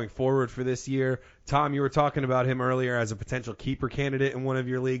him going forward for this year. Tom, you were talking about him earlier as a potential keeper candidate in one of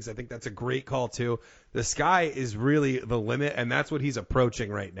your leagues. I think that's a great call, too. The sky is really the limit, and that's what he's approaching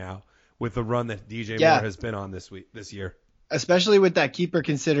right now with the run that DJ Moore has been on this year. Especially with that keeper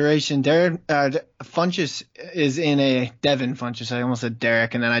consideration. Funchess is in a Devin Funchess. I almost said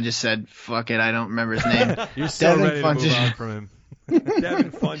Derek, and then I just said, fuck it, I don't remember his name. You're so ready to move on from him.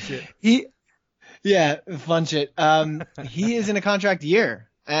 Devin Funchess. Yeah, Funchess. He is in a contract year,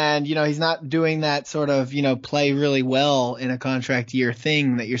 and he's not doing that sort of play really well in a contract year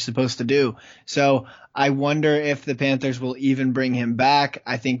thing that you're supposed to do. So I wonder if the Panthers will even bring him back.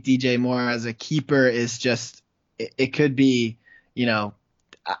 I think DJ Moore as a keeper is just it could be.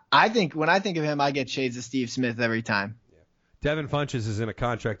 I think when I think of him, I get shades of Steve Smith every time. Yeah. Devin Funchess is in a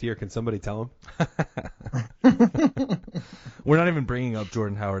contract year. Can somebody tell him? We're not even bringing up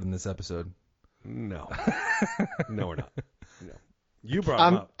Jordan Howard in this episode. No, we're not. No, you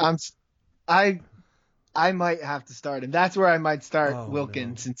brought him up. I might have to start him. That's where I might start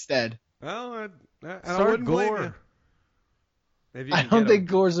Wilkins instead. Well, I wouldn't Gore. Maybe I don't think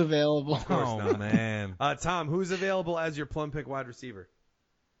Gore's available. Oh man. Tom, who's available as your plum pick wide receiver?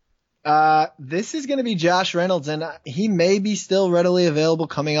 This is going to be Josh Reynolds, and he may be still readily available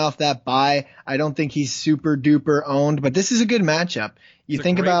coming off that bye. I don't think he's super duper owned, but this is a good matchup. You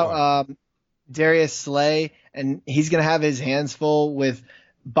think about Darius Slay, and he's going to have his hands full with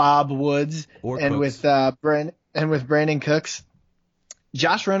Bob Woods with Brandon Cooks.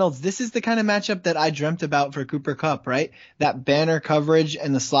 Josh Reynolds, this is the kind of matchup that I dreamt about for Cooper Kupp, right? That banner coverage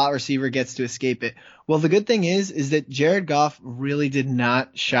and the slot receiver gets to escape it. Well, the good thing is that Jared Goff really did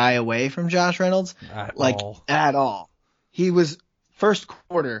not shy away from Josh Reynolds at all. He was first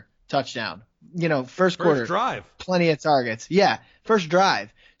quarter touchdown, first quarter drive, plenty of targets. Yeah, first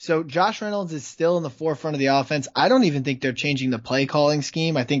drive. So Josh Reynolds is still in the forefront of the offense. I don't even think they're changing the play calling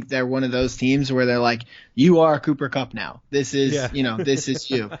scheme. I think they're one of those teams where they're like, you are Cooper Kupp now. This is, this is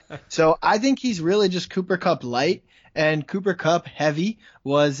you. So I think he's really just Cooper Kupp light, and Cooper Kupp heavy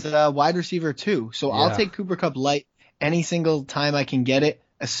was wide receiver 2. So I'll take Cooper Kupp light any single time I can get it,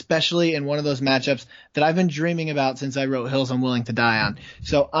 especially in one of those matchups that I've been dreaming about since I wrote Hills I'm Willing to Die on.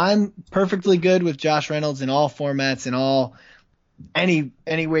 So I'm perfectly good with Josh Reynolds in all formats and all any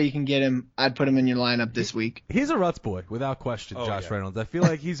way you can get him. I'd put him in your lineup this week. He's a RUTS boy, without question, Josh Reynolds. I feel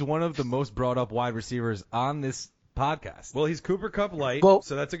like he's one of the most brought up wide receivers on this podcast. Well, he's Cooper Kupp light,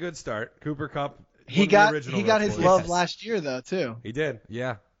 so that's a good start. Cooper Kupp. He got his love last year, though, too. He did.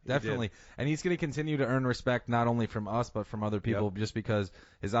 Yeah. Definitely. And he's going to continue to earn respect not only from us but from other people just because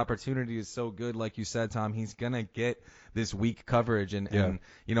his opportunity is so good. Like you said, Tom, he's going to get this weak coverage. And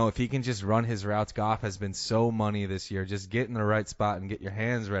if he can just run his routes, Goff has been so money this year. Just get in the right spot and get your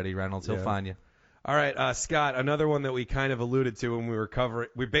hands ready, Reynolds. He'll find you. All right, Scott, another one that we kind of alluded to when we were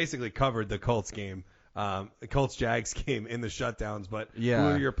we basically covered the Colts game. The Colts-Jags game in the shutdowns, but who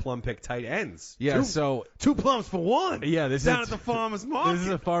are your plum pick tight ends? Yeah, so 2 plums for one. Yeah, this down is at the farmer's market. This is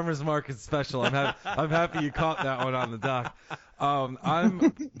a farmer's market special. I'm happy you caught that one on the dock. I'm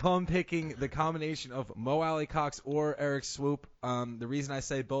plum picking the combination of Mo Alley-Cox or Eric Swoop. The reason I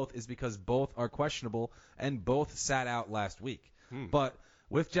say both is because both are questionable and both sat out last week. But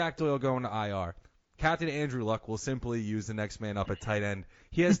with Jack Doyle going to IR, Captain Andrew Luck will simply use the next man up at tight end.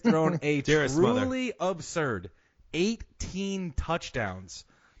 He has thrown a truly absurd 18 touchdowns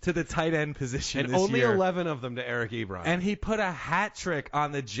to the tight end position and this only year. 11 of them to Eric Ebron. And he put a hat trick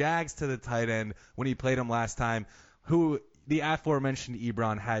on the Jags to the tight end when he played him last time, who the aforementioned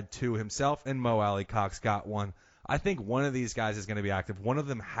Ebron had 2 himself, and Mo Alley-Cox got 1. I think one of these guys is going to be active. One of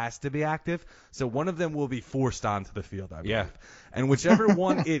them has to be active, so one of them will be forced onto the field, I believe. Yeah. And whichever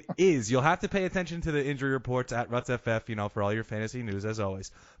one it is, you'll have to pay attention to the injury reports at RutsFF, for all your fantasy news, as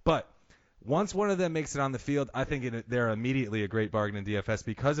always. But once one of them makes it on the field, I think they're immediately a great bargain in DFS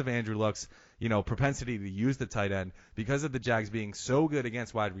because of Andrew Luck's, propensity to use the tight end, because of the Jags being so good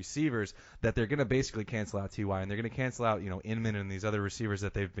against wide receivers that they're going to basically cancel out T.Y. and they're going to cancel out, Inman and these other receivers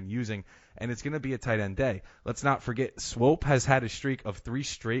that they've been using, and it's going to be a tight end day. Let's not forget, Swope has had a streak of 3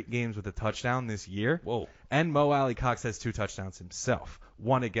 straight games with a touchdown this year. Whoa. And Mo Alley Cox has 2 touchdowns himself,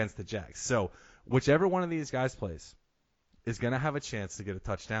 one against the Jags. So whichever one of these guys plays is going to have a chance to get a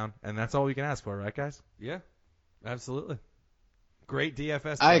touchdown, and that's all we can ask for, right, guys? Yeah, absolutely. Great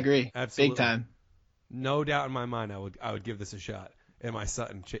DFS. I agree. Absolutely. Big time. No doubt in my mind, I would give this a shot in my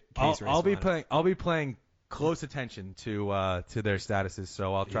Sutton case race. I'll be paying close attention to their statuses,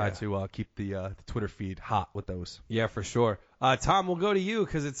 so I'll try to keep the Twitter feed hot with those. Yeah, for sure. Tom, we'll go to you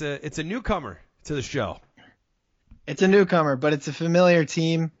because it's a newcomer to the show. It's a newcomer, but it's a familiar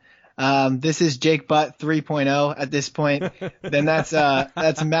team. This is Jake Butt 3.0 at this point. Then that's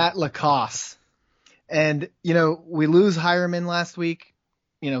Matt Lacoste. And, we lose Hireman last week.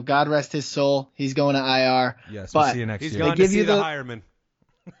 God rest his soul. He's going to IR. Yes, but we'll see you next He's year. gone to see the Hireman.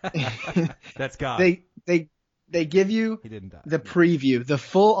 That's God. They give you He didn't die. the preview, the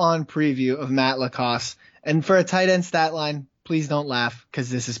full-on preview of Matt Lacoste. And for a tight end stat line, please don't laugh because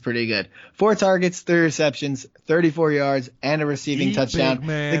this is pretty good. 4 targets, 3 receptions, 34 yards, and a receiving touchdown. Big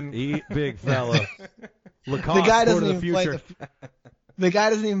man. Eat big fella. Lacoste, The guy sport doesn't of even play the guy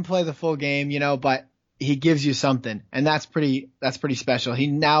doesn't even play the full game, but he gives you something, and that's pretty special. He's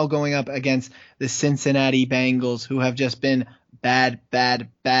now going up against the Cincinnati Bengals, who have just been bad.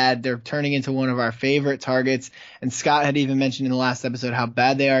 They're turning into one of our favorite targets, and Scott had even mentioned in the last episode how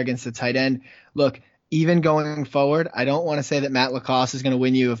bad they are against the tight end. Look, even going forward, I don't want to say that Matt Lacoste is going to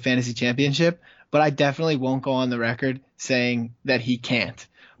win you a fantasy championship, but I definitely won't go on the record saying that he can't.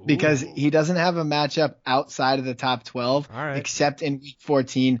 Because he doesn't have a matchup outside of the top 12, except in week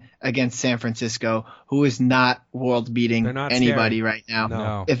 14 against San Francisco, who is not world beating anybody right now.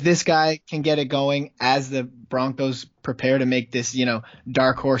 No. If this guy can get it going as the Broncos prepare to make this,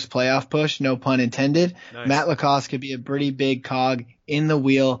 dark horse playoff push, no pun intended, Nice. Matt Lacoste could be a pretty big cog in the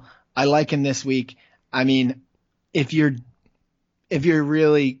wheel. I like him this week. I mean, if you're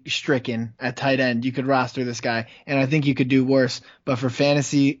really stricken at tight end, you could roster this guy, and I think you could do worse. But for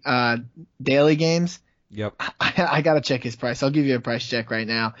fantasy daily games, Yep. I got to check his price. I'll give you a price check right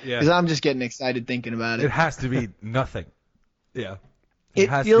now because I'm just getting excited thinking about it. It has to be nothing. Yeah. It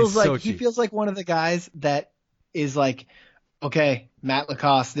has to feels be like so he cheap. feels like one of the guys that is like, okay, Matt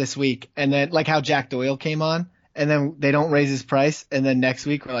Lacoste this week, and then like how Jack Doyle came on, and then they don't raise his price, and then next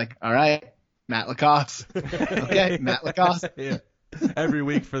week we're like, all right, Matt Lacoste. Okay, Matt Lacoste. Yeah. Every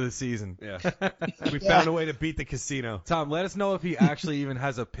week for the season. Yeah. We found a way to beat the casino. Tom, let us know if he actually even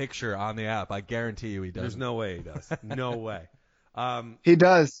has a picture on the app. I guarantee you he does. There's no way he does. No way. He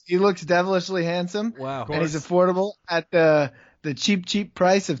does. He looks devilishly handsome. Wow. And he's affordable at the cheap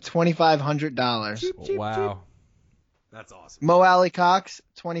price of $2,500. Wow. That's awesome. Mo Alley Cox,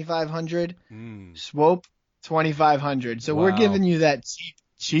 $2,500. Swope, $2,500. So we're Wow. giving you that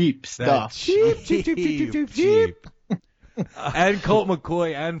cheap stuff. Cheap. And Colt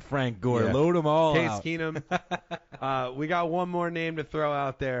McCoy and Frank Gore. Yeah. Load them all Case out. Keenum. We got one more name to throw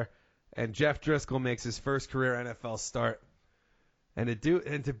out there, and Jeff Driscoll makes his first career NFL start. And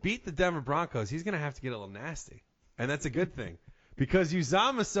to beat the Denver Broncos, he's going to have to get a little nasty, and that's a good thing. Because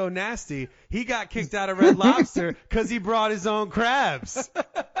Uzama's so nasty, he got kicked out of Red Lobster because he brought his own crabs.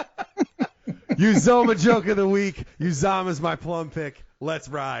 Uzama joke of the week. Uzama's my plum pick. Let's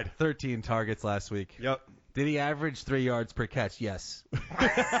ride. 13 targets last week. Yep. Did he average 3 yards per catch? Yes.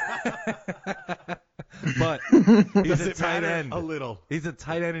 But he's Does a it tight matter? end. A little. He's a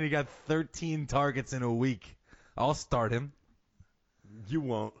tight end, and he got 13 targets in a week. I'll start him. You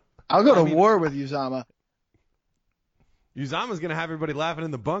won't. I'll go to war with Uzama. Uzama's going to have everybody laughing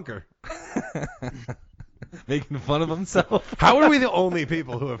in the bunker. Making fun of himself. How are we the only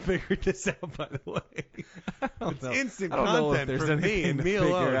people who have figured this out, by the way? It's know. instant I don't know if content there's for me anything and to me figure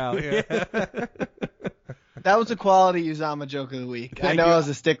alone. out. Yeah. That was a quality Uzama joke of the week. I Thank know you. I was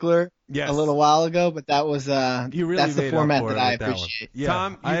a stickler Yes. a little while ago, but that was You really that's the made up format for that it I with that one. appreciate. Yeah,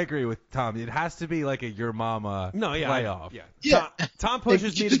 Tom, I agree with Tom. It has to be like a your mama playoff. Yeah. Yeah. Tom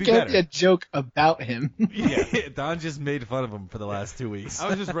pushes It me to just be can't be a better. joke about him. Yeah. Don just made fun of him for the last 2 weeks. I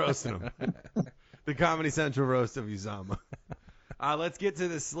was just roasting him. The Comedy Central roast of Uzama. Let's get to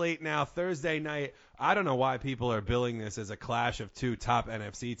the slate now. Thursday night. I don't know why people are billing this as a clash of two top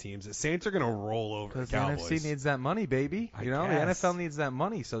NFC teams. The Saints are going to roll over the Cowboys. The NFC needs that money, baby. I the guess. NFL needs that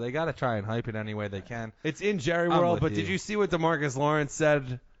money, so they got to try and hype it any way they can. It's in Jerry World, but did you see what DeMarcus Lawrence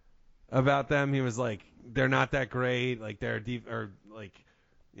said about them? He was like, they're not that great. Like, they're deep, or like,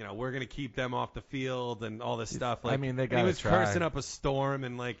 you know, we're going to keep them off the field and all this stuff. Like, I mean, they got he to was try. cursing up a storm,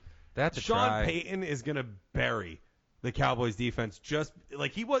 and like, That's Sean Payton is going to bury the Cowboys defense. Just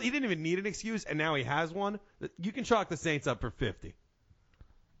like he didn't even need an excuse, and now he has one. You can chalk the Saints up for 50.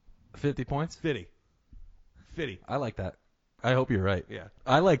 50 points? 50. I like that. I hope you're right. Yeah.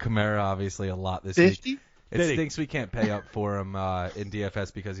 I like Kamara obviously a lot this week. 50? It stinks we can't pay up for him in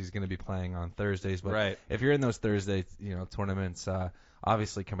DFS because he's going to be playing on Thursdays. But if you're in those Thursday, tournaments,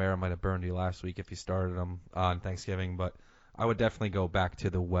 obviously Kamara might have burned you last week if you started him on Thanksgiving. But I would definitely go back to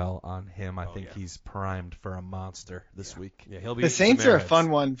the well on him. I think he's primed for a monster this week. Yeah, he'll be. The Saints are a fun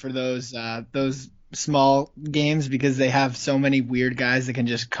one for those small games because they have so many weird guys that can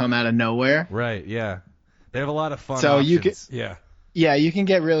just come out of nowhere. Right. Yeah. They have a lot of fun. So options. you can. Yeah, you can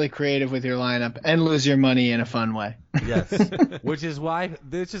get really creative with your lineup and lose your money in a fun way. Yes, which is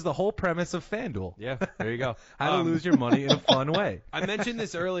the whole premise of FanDuel. Yeah, there you go. How to lose your money in a fun way. I mentioned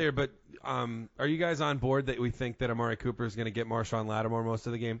this earlier, but are you guys on board that we think that Amari Cooper is going to get Marshawn Lattimore most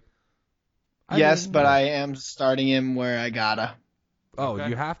of the game? Yes, but I am starting him where I gotta. Oh, Okay.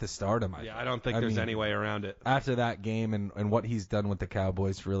 you have to start him. I don't think there's any way around it. After that game and what he's done with the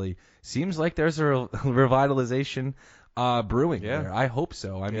Cowboys, really seems like there's a revitalization brewing there. I hope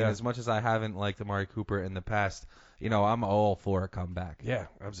so. I mean, as much as I haven't liked Amari Cooper in the past, I'm all for a comeback. Yeah,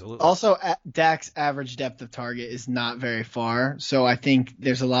 absolutely. Also, Dak's average depth of target is not very far, so I think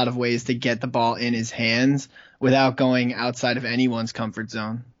there's a lot of ways to get the ball in his hands without going outside of anyone's comfort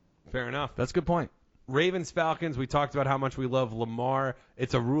zone. Fair enough. That's a good point. Ravens, Falcons, we talked about how much we love Lamar.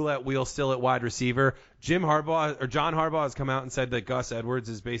 It's a roulette wheel still at wide receiver. John Harbaugh has come out and said that Gus Edwards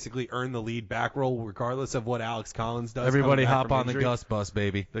has basically earned the lead back role regardless of what Alex Collins does. Everybody hop from on injury. the Gus bus,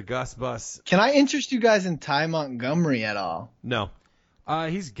 baby. The Gus bus. Can I interest you guys in Ty Montgomery at all? No.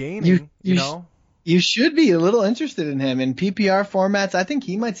 He's gaining, You should be a little interested in him in PPR formats. I think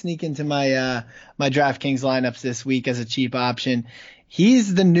he might sneak into my my DraftKings lineups this week as a cheap option.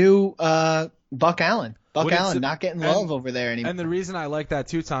 He's the new Buck Allen. Buck Allen not getting love over there anymore. And the reason I like that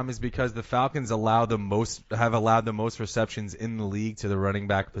too, Tom, is because the Falcons have allowed the most receptions in the league to the running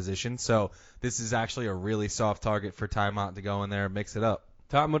back position. So this is actually a really soft target for Ty Mont to go in there and mix it up.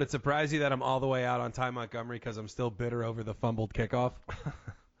 Tom, would it surprise you that I'm all the way out on Ty Montgomery because I'm still bitter over the fumbled kickoff?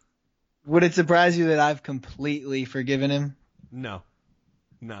 Would it surprise you that I've completely forgiven him? No,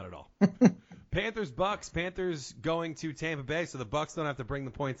 not at all. Panthers, Bucks. Panthers going to Tampa Bay, so the Bucks don't have to bring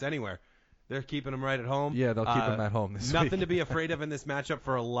the points anywhere. They're keeping them right at home. Yeah, they'll keep them at home this week. Nothing to be afraid of in this matchup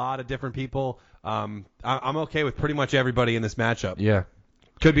for a lot of different people. I'm okay with pretty much everybody in this matchup. Yeah.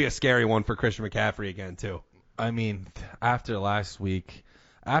 Could be a scary one for Christian McCaffrey again, too. I mean, after the last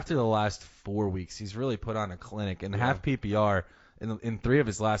 4 weeks, he's really put on a clinic. And half PPR, in 3 of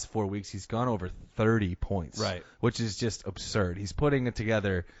his last 4 weeks, he's gone over 30 points. Right. Which is just absurd. He's putting it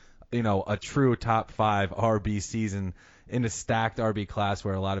together, a true top 5 RB season in a stacked RB class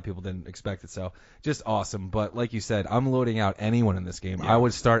where a lot of people didn't expect it. So just awesome. But like you said, I'm loading out anyone in this game. Yeah. I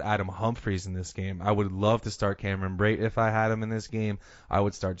would start Adam Humphries in this game. I would love to start Cameron Brate if I had him in this game. I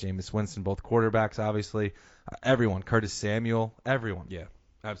would start Jameis Winston, both quarterbacks, obviously. Everyone. Curtis Samuel. Everyone. Yeah,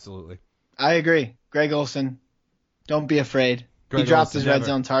 absolutely. I agree. Greg Olsen, don't be afraid. He dropped his red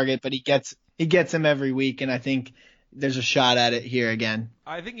zone target, but he gets him every week, and I think there's a shot at it here again.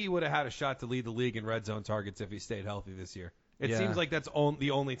 I think he would have had a shot to lead the league in red zone targets if he stayed healthy this year. It seems like that's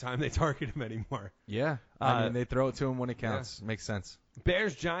the only time they target him anymore. Yeah. I mean, they throw it to him when it counts. Yeah. Makes sense.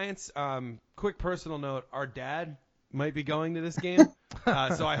 Bears, Giants, quick personal note. Our dad might be going to this game,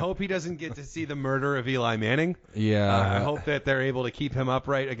 so I hope he doesn't get to see the murder of Eli Manning. Yeah. I hope that they're able to keep him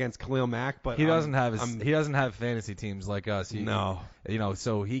upright against Khalil Mack. But he doesn't have fantasy teams like us. No.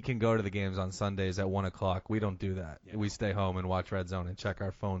 So he can go to the games on Sundays at 1:00. We don't do that. Yeah. We stay home and watch Red Zone and check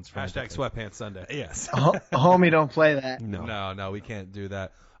our phones. Hashtag sweatpants Sunday. Yes. Homie, don't play that. No, we can't do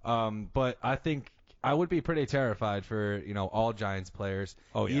that. But I think I would be pretty terrified for all Giants players.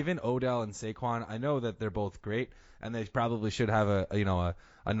 Oh yeah. Even Odell and Saquon. I know that they're both great, and they probably should have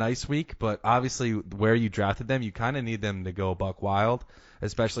a nice week. But obviously, where you drafted them, you kind of need them to go buck wild,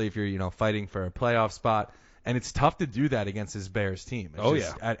 especially if you're fighting for a playoff spot. And it's tough to do that against this Bears team.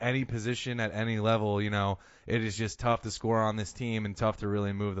 At any position, at any level, it is just tough to score on this team and tough to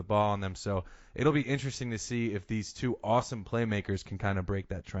really move the ball on them. So it'll be interesting to see if these two awesome playmakers can kind of break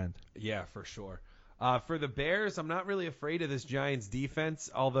that trend. Yeah, for sure. For the Bears, I'm not really afraid of this Giants defense,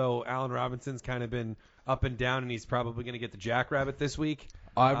 although Allen Robinson's kind of been up and down, and he's probably going to get the jackrabbit this week.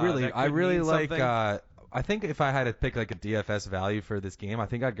 I really like. Something. I think if I had to pick like a DFS value for this game, I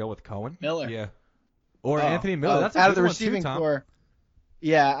think I'd go with Cohen. Miller. Yeah. Or Anthony Miller. That's a out good of the one receiving too, Tom. core.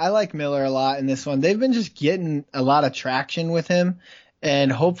 Yeah, I like Miller a lot in this one. They've been just getting a lot of traction with him,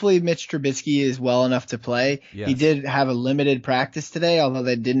 and hopefully Mitch Trubisky is well enough to play. Yes. He did have a limited practice today, although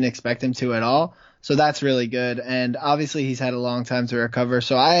they didn't expect him to at all. So that's really good. And obviously he's had a long time to recover.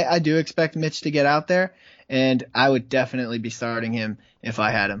 So I do expect Mitch to get out there, and I would definitely be starting him if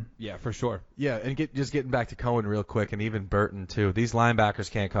I had him. Yeah, for sure. Yeah, and just getting back to Cohen real quick, and even Burton too. These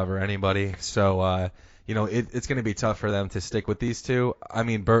linebackers can't cover anybody, so it's going to be tough for them to stick with these two. I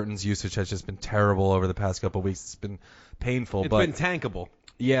mean, Burton's usage has just been terrible over the past couple of weeks. It's been painful. It's but been tankable.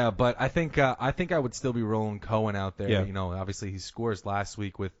 Yeah, but I think I would still be rolling Cohen out there. Yeah. Obviously he scores last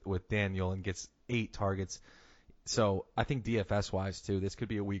week with Daniel and gets 8 targets. So I think DFS wise too, this could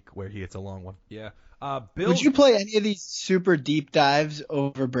be a week where he hits a long one. Yeah. Would you play any of these super deep dives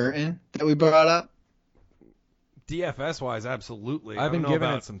over Burton that we brought up? DFS wise, absolutely. I've been I don't know giving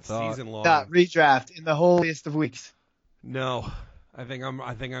about it some thought. Season long. Redraft in the holiest of weeks. No, I think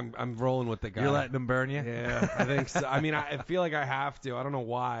I'm rolling with the guy. You're letting him burn you? Yeah, I think so. I mean, I feel like I have to. I don't know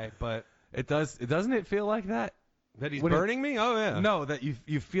why, but Doesn't it feel like that? that he's When burning me. Oh yeah. No, that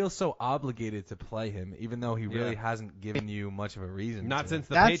you feel so obligated to play him, even though he really hasn't given you much of a reason. Not to. since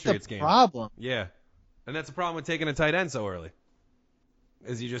the That's Patriots the game. problem. Yeah, and that's the problem with taking a tight end so early.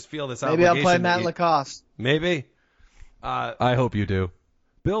 Is you just feel this Maybe obligation. I'll play Matt that Lacoste. Maybe. I hope you do.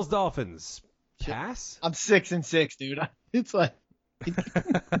 Bills Dolphins. Pass. I'm 6-6, dude. It's like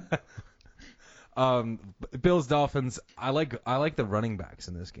Bills Dolphins. I like the running backs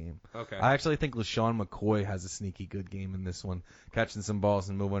in this game. Okay. I actually think LaShawn McCoy has a sneaky good game in this one, catching some balls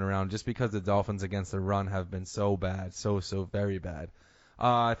and moving around. Just because the Dolphins against the run have been so bad, so very bad.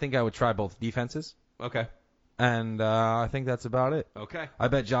 I think I would try both defenses, Okay. and I think that's about it. Okay. I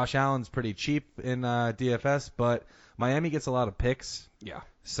bet Josh Allen's pretty cheap in DFS, but Miami gets a lot of picks. Yeah.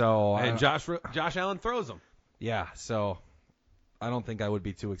 So And Josh Allen throws them. yeah, so I don't think I would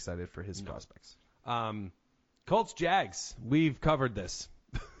be too excited for his prospects. Colts Jags. We've covered this,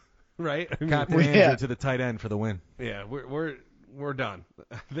 right? I mean, Captain Andrew to the tight end for the win. yeah, we're done.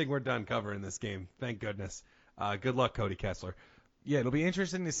 I think we're done covering this game. Thank goodness. Good luck, Cody Kessler. Yeah, it'll be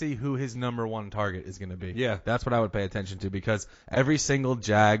interesting to see who his number one target is going to be. Yeah. That's what I would pay attention to, because every single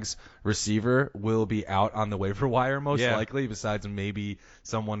Jags receiver will be out on the waiver wire most likely, besides maybe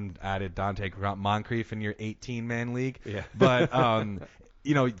someone added Dante Moncrief in your 18-man league. Yeah. But,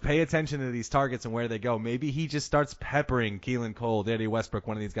 pay attention to these targets and where they go. Maybe he just starts peppering Keelan Cole, Eddie Westbrook,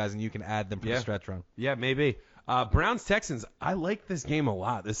 one of these guys, and you can add them for the stretch run. Yeah, maybe. Browns Texans. I like this game a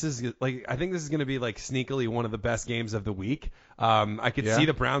lot. This is I think this is going to be sneakily one of the best games of the week. I could see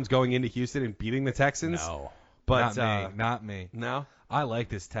the Browns going into Houston and beating the Texans. No, but not me. No, I like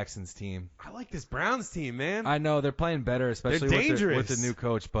this Texans team. I like this Browns team, man. I know they're playing better, especially with the new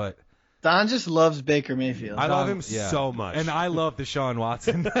coach, but Don just loves Baker Mayfield. I love him so much, and I love Deshaun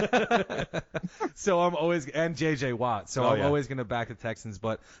Watson. So I'm always and JJ Watt. So I'm always going to back the Texans,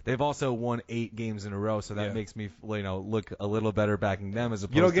 but they've also won 8 games in a row, so that makes me look a little better backing them as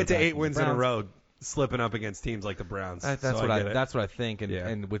opposed. You don't get to 8 backing wins the in a Browns. row slipping up against teams like the Browns. That's what I think.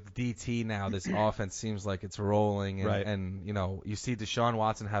 And with DT now, this offense seems like it's rolling. And, Right. And you see Deshaun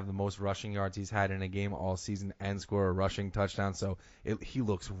Watson have the most rushing yards he's had in a game all season and score a rushing touchdown. So he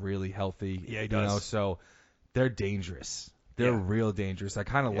looks really healthy. Yeah, he does. So they're dangerous. They're real dangerous. I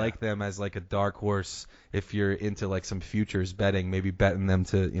kind of like them as a dark horse if you're into some futures betting, maybe betting them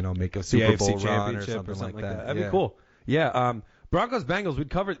to make a Super Bowl run or something like that. That'd be cool. Yeah. Broncos Bengals.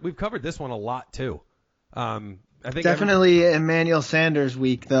 We've covered this one a lot too. I think Definitely Emmanuel Sanders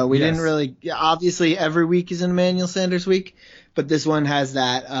week, though. We didn't really. Obviously, every week is an Emmanuel Sanders week, but this one has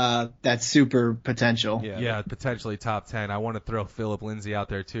that super potential. Yeah, potentially top 10. I want to throw Philip Lindsay out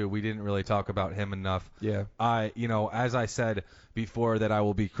there too. We didn't really talk about him enough. Yeah. As I said before that I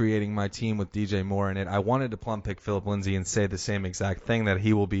will be creating my team with DJ Moore in it, I wanted to plum pick Philip Lindsay and say the same exact thing, that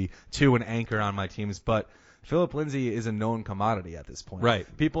he will be an anchor on my teams, but Philip Lindsay is a known commodity at this point.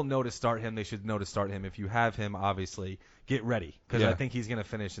 Right. People know to start him. They should know to start him. If you have him, obviously, get ready, because I think he's going to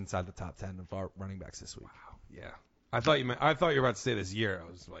finish inside the top 10 of our running backs this week. Wow. Yeah. I thought you were about to say this year.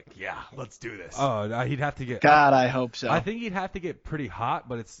 I was like, yeah, let's do this. Oh, he'd have to get. God, I hope so. I think he'd have to get pretty hot,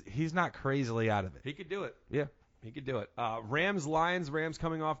 but he's not crazily out of it. He could do it. Yeah. He could do it. Rams Lions. Rams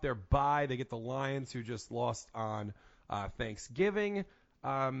coming off their bye. They get the Lions, who just lost on Thanksgiving.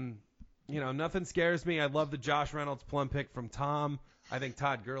 Nothing scares me. I love the Josh Reynolds plum pick from Tom. I think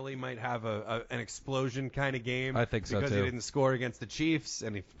Todd Gurley might have an explosion kind of game. I think so, because too. he didn't score against the Chiefs,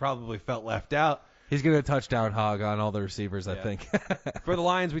 and he probably felt left out. He's going to touchdown hog on all the receivers, I think. For the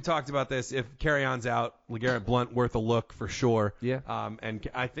Lions, we talked about this. If Carryon's out, LeGarrette Blount worth a look for sure. Yeah. And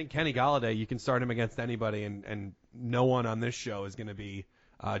I think Kenny Golladay, you can start him against anybody, and no one on this show is going to be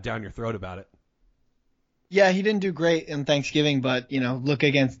down your throat about it. Yeah, he didn't do great in Thanksgiving, but look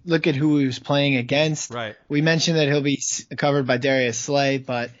at who he was playing against. Right. We mentioned that he'll be covered by Darius Slay,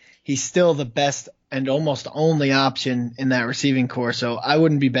 but he's still the best and almost only option in that receiving core. So I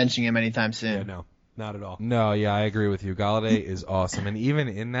wouldn't be benching him anytime soon. Yeah, no, not at all. No, yeah, I agree with you. Galladay is awesome, and even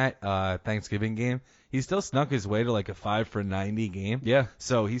in that Thanksgiving game, he still snuck his way to like a 5 for 90 game. Yeah.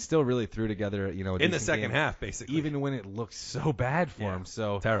 So he still really threw together, a in the decent second game, half, basically. even when it looked so bad for Yeah. him.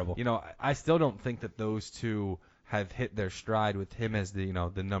 So Terrible. I still don't think that those two have hit their stride with him as the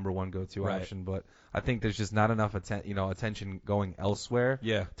the number one go-to Right. option. But I think there's just not enough attention going elsewhere.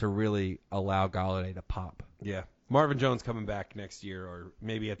 Yeah. To really allow Galladay to pop. Yeah. Marvin Jones coming back next year, or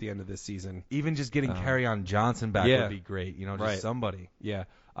maybe at the end of this season. Even just getting Kerryon Johnson back Yeah. would be great. Just Right. somebody. Yeah.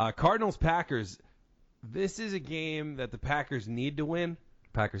 Cardinals-Packers. This is a game that the Packers need to win.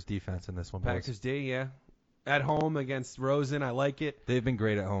 Packers defense in this one. boys. Packers do, yeah. At home against Rosen, I like it. They've been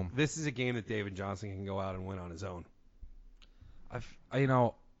great at home. This is a game that David Johnson can go out and win on his own. I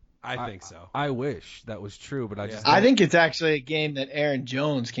think so. I wish that was true, but I think it's actually a game that Aaron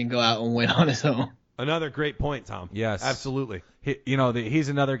Jones can go out and win on his own. Another great point, Tom. Yes. Absolutely. He's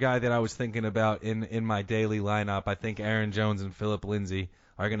another guy that I was thinking about in my daily lineup. I think Aaron Jones and Phillip Lindsay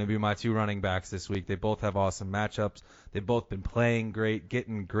are going to be my two running backs this week. They both have awesome matchups. They've both been playing great,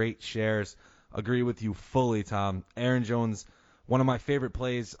 getting great shares. Agree with you fully, Tom. Aaron Jones, one of my favorite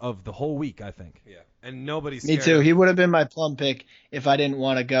plays of the whole week, I think. Yeah. And nobody's Me too. He would have been my plum pick if I didn't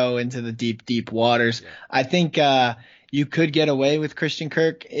want to go into the deep, deep waters. Yeah. I think you could get away with Christian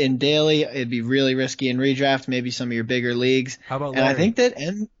Kirk in daily. It'd be really risky in redraft, maybe some of your bigger leagues. How about Larry? And I think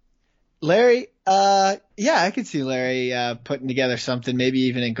that Larry, I could see Larry putting together something, maybe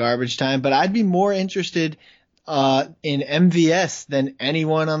even in garbage time. But I'd be more interested in MVS than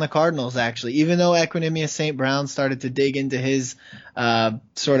anyone on the Cardinals, actually. Even though Equanimous St. Brown started to dig into his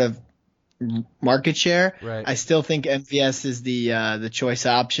sort of market share, right. I still think MVS is the choice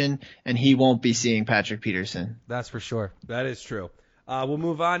option, and he won't be seeing Patrick Peterson. That's for sure. That is true. We'll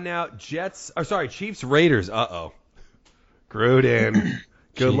move on now. Chiefs Raiders. Gruden.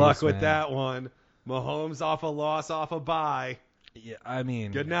 Good luck with that one. Mahomes off a loss, off a bye. Yeah, I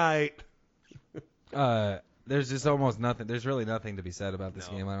mean, good night. There's just almost nothing. There's really nothing to be said about this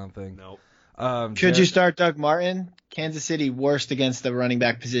game, I don't think. Nope. Should you start Doug Martin? Kansas City worst against the running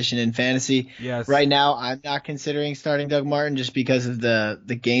back position in fantasy. Yes. Right now, I'm not considering starting Doug Martin just because of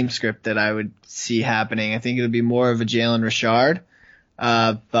the game script that I would see happening. I think it would be more of a Jalen Richard.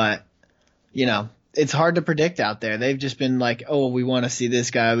 But, it's hard to predict out there. They've just been like, oh, we want to see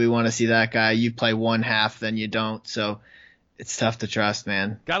this guy, we want to see that guy. You play one half, then you don't. So it's tough to trust,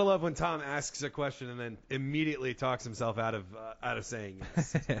 man. Gotta love when Tom asks a question and then immediately talks himself out of saying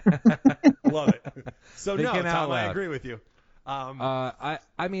yes. Love it. So Thinking out Tom, loud. I agree with you. I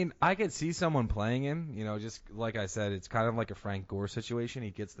mean, I could see someone playing him. Just like I said, it's kind of like a Frank Gore situation.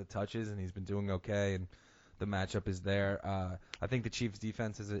 He gets the touches and he's been doing okay, and the matchup is there. I think the Chiefs'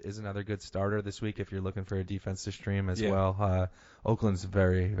 defense is another good starter this week if you're looking for a defense to stream as well. Oakland's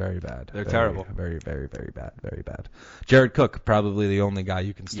very, very bad. They're terrible. Very, very, very bad. Very bad. Jared Cook, probably the only guy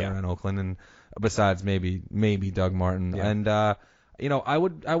you can start on Oakland, and besides maybe Doug Martin. Yeah. And I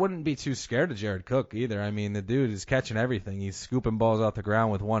wouldn't be too scared of Jared Cook either. I mean, the dude is catching everything. He's scooping balls off the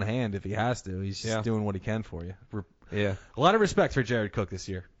ground with one hand if he has to. He's just doing what he can for you. Yeah. A lot of respect for Jared Cook this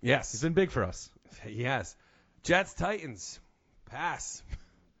year. Yes. He's been big for us. He has. Jets Titans. Pass.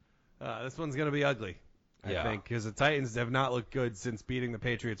 This one's going to be ugly, I think, because the Titans have not looked good since beating the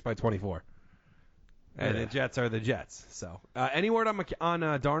Patriots by 24. And the Jets are the Jets. So, any word on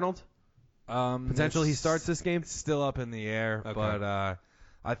Darnold? Potential he starts this game? Still up in the air, Okay. but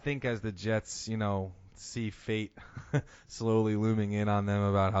I think as the Jets, see fate slowly looming in on them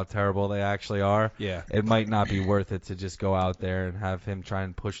about how terrible they actually are, it might not be worth it to just go out there and have him try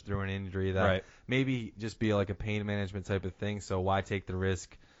and push through an injury that maybe just be like a pain management type of thing. So why take the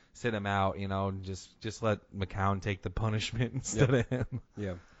risk? Sit him out, and just let McCown take the punishment instead of him.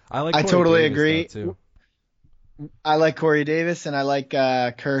 Yeah. I totally Davis, agree. though, too. I like Corey Davis, and I like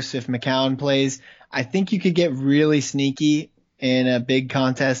Curse if McCown plays. I think you could get really sneaky in a big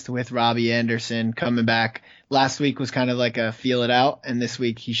contest with Robbie Anderson coming back. Last week was kind of like a feel it out, and this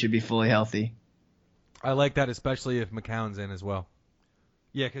week he should be fully healthy. I like that, especially if McCown's in as well.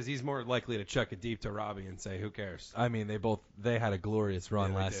 Yeah, because he's more likely to chuck it deep to Robbie and say, who cares? I mean, they had a glorious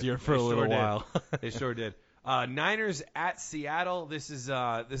run last year for They a little sure did. while. They sure did. Niners at Seattle. This is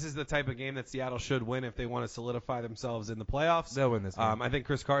the type of game that Seattle should win if they want to solidify themselves in the playoffs. They'll win this game. I think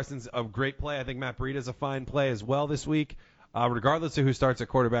Chris Carson's a great play. I think Matt Breida's a fine play as well this week. Regardless of who starts at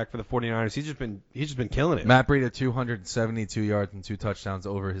quarterback for the 49ers, he's just been killing it. Matt Breida, 272 yards and 2 touchdowns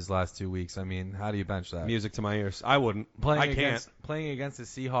over his last 2 weeks. I mean, how do you bench that? Music to my ears. I wouldn't. I can't. Playing against the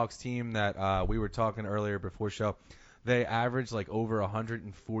Seahawks team that we were talking earlier before show, they average like over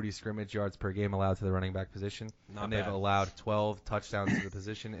 140 scrimmage yards per game allowed to the running back position. Not They've bad. allowed 12 touchdowns to the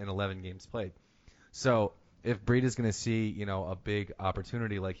position in 11 games played. So if Breida's going to see, a big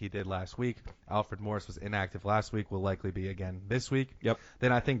opportunity like he did last week, Alfred Morris was inactive last week, will likely be again this week. Yep.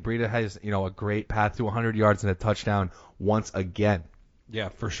 Then I think Breida has, a great path to 100 yards and a touchdown once again. Yeah,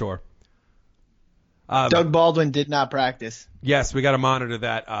 for sure. Doug Baldwin did not practice. Yes, we got to monitor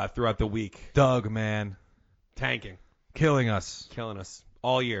that throughout the week. Doug, man, Tanking. killing us. Killing us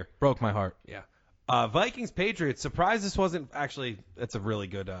all year. Broke my heart. Yeah. Vikings-Patriots. Surprised this wasn't actually – that's a really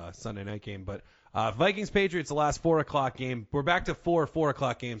good Sunday night game. But Vikings-Patriots, the last 4 o'clock game. We're back to 4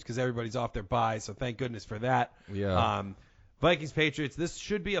 o'clock games because everybody's off their bye, so thank goodness for that. Yeah. Vikings-Patriots, this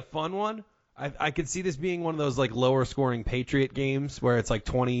should be a fun one. I could see this being one of those like lower-scoring Patriot games where it's like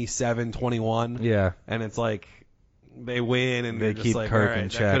 27-21. Yeah. And it's like they win and They they're just keep like, Kirk all right, in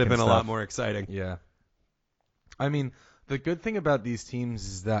that check could have been and a lot stuff. more exciting. Yeah. I mean, the good thing about these teams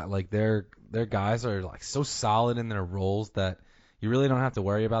is that like their guys are like so solid in their roles that you really don't have to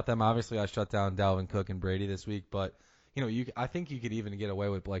worry about them. Obviously, I shut down Dalvin Cook and Brady this week, but I think you could even get away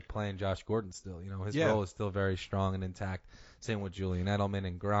with like playing Josh Gordon still. His role is still very strong and intact. Same with Julian Edelman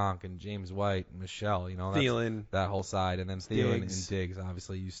and Gronk and James White and Michelle. Thielen. That whole side, and then Thielen Diggs. and Diggs.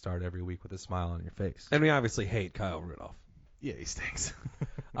 Obviously, you start every week with a smile on your face. And we obviously hate Kyle Rudolph. Yeah, he stinks.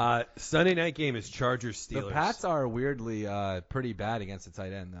 Sunday night game is Chargers-Steelers. The Pats are weirdly pretty bad against the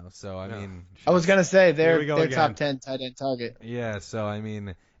tight end, though. So, I mean... I was going to say, Here we they're go again. top 10 tight end target. Yeah, so, I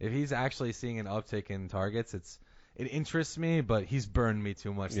mean, if he's actually seeing an uptick in targets, it interests me, but he's burned me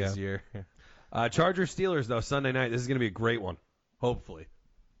too much this year. Chargers-Steelers, though, Sunday night. This is going to be a great one. Hopefully.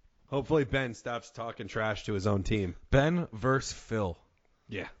 Hopefully Ben stops talking trash to his own team. Ben versus Phil.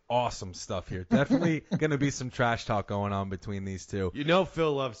 Yeah. Awesome stuff here. Definitely going to be some trash talk going on between these two.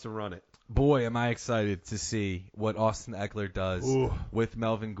 Phil loves to run it. Boy, am I excited to see what Austin Eckler does with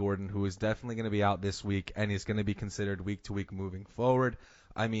Melvin Gordon, who is definitely going to be out this week, and is going to be considered week to week moving forward.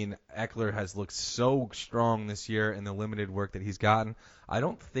 I mean, Eckler has looked so strong this year in the limited work that he's gotten. I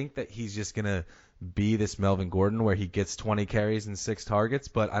don't think that he's just going to be this Melvin Gordon where he gets 20 carries and 6 targets,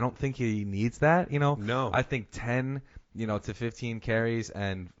 but I don't think he needs that, No. I think 10 to 15 carries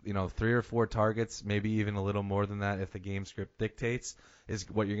and, 3 or 4 targets, maybe even a little more than that if the game script dictates, is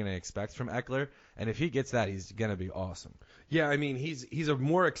what you're going to expect from Eckler. And if he gets that, he's going to be awesome. Yeah, I mean, he's a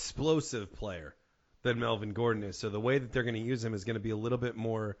more explosive player than Melvin Gordon is. So the way that they're going to use him is going to be a little bit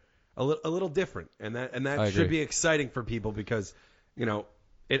more, a little different. And that should be exciting for people because,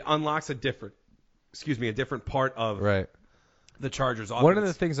 it unlocks a different part of the Chargers offense. One of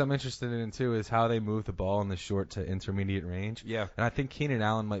the things I'm interested in, too, is how they move the ball in the short to intermediate range. Yeah. And I think Keenan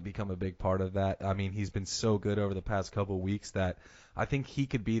Allen might become a big part of that. I mean, he's been so good over the past couple of weeks that I think he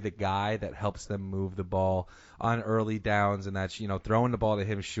could be the guy that helps them move the ball on early downs, and that's, throwing the ball to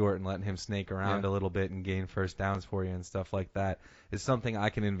him short and letting him snake around a little bit and gain first downs for you and stuff like that is something I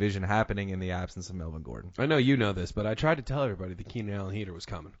can envision happening in the absence of Melvin Gordon. I know you know this, but I tried to tell everybody the Keenan Allen heater was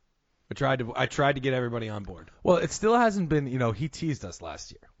coming. I tried to get everybody on board. Well, it still hasn't been, he teased us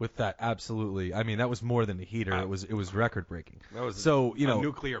last year with that. Absolutely. I mean, that was more than a heater. It was record breaking. That was so, a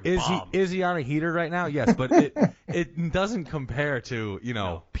nuclear is bomb. Is he on a heater right now? Yes, but it doesn't compare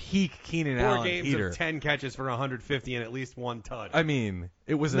to, peak Keenan 4 Allen games heater. of 10 catches for 150 and at least 1 touch. I mean,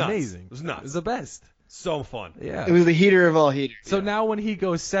 it was Nuts. amazing. It was nuts. It was the best. So fun. Yeah. It was the heater of all heaters. So now when he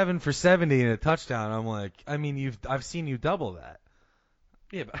goes 7 for 70 and a touchdown, I'm like, I mean, I've seen you double that.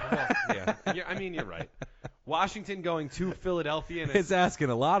 Yeah, yeah. I mean, you're right. Washington going to Philadelphia. It's asking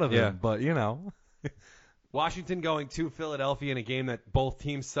a lot of him, but, Washington going to Philadelphia in a game that both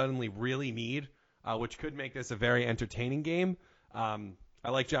teams suddenly really need, which could make this a very entertaining game. I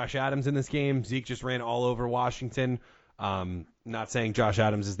like Josh Adams in this game. Zeke just ran all over Washington. Not saying Josh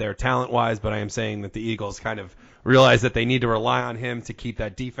Adams is there talent-wise, but I am saying that the Eagles kind of realize that they need to rely on him to keep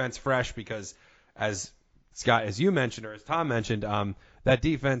that defense fresh because, as Scott, as you mentioned, or as Tom mentioned, that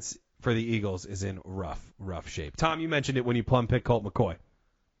defense for the Eagles is in rough shape. Tom, you mentioned it when you plum picked Colt McCoy.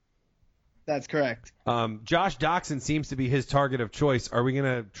 That's correct. Josh Doxson seems to be his target of choice. Are we going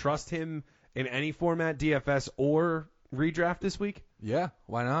to trust him in any format, DFS or redraft this week? Yeah,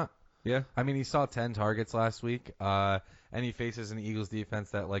 why not? Yeah. I mean, he saw 10 targets last week, and he faces an Eagles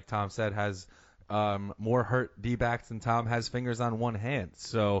defense that, like Tom said, has more hurt D-backs than Tom has fingers on one hand.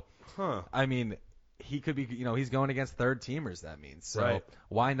 So, I mean, he could be, he's going against third-teamers, that means. So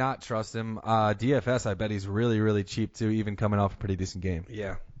why not trust him? DFS, I bet he's really, really cheap, too, even coming off a pretty decent game.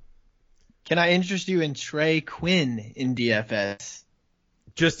 Yeah. Can I interest you in Trey Quinn in DFS?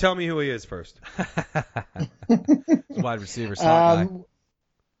 Just tell me who he is first. Wide receiver, slot guy.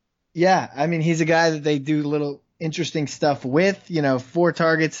 Yeah, I mean, he's a guy that they do little interesting stuff with. 4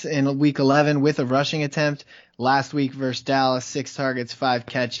 targets in week 11 with a rushing attempt. Last week versus Dallas, 6 targets, 5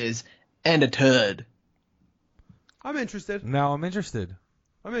 catches, and a tud. I'm interested. Now I'm interested.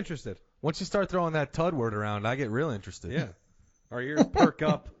 Once you start throwing that tud word around, I get real interested. Yeah. Our ears perk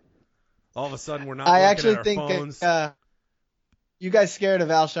up. All of a sudden, we're not I looking actually at our think phones. that you guys scared of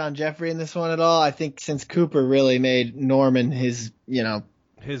Alshon Jeffrey in this one at all? I think since Cooper really made Norman his,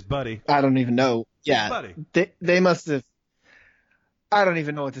 his buddy. I don't even know. His buddy. They must have. I don't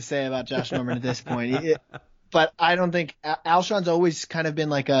even know what to say about Josh Norman at this point. But I don't think Alshon's always kind of been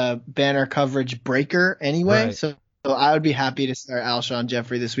like a banner coverage breaker anyway. Right. So I would be happy to start Alshon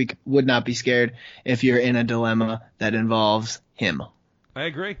Jeffrey this week. Would not be scared if you're in a dilemma that involves him. I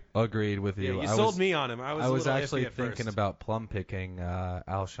agree. Agreed with you. Yeah, you sold me on him. I was actually at thinking first. about plum picking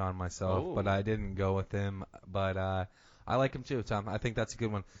Alshon myself, but I didn't go with him. But I like him too, Tom. I think that's a good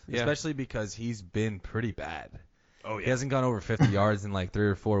one, especially because he's been pretty bad. Oh yeah. He hasn't gone over 50 yards in like 3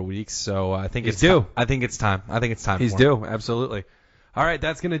 or 4 weeks, so I think He's it's due. I think it's time. He's for due. him. Absolutely. All right,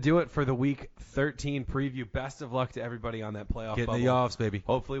 that's going to do it for the Week 13 preview. Best of luck to everybody on that playoff Getting bubble. the offs, baby.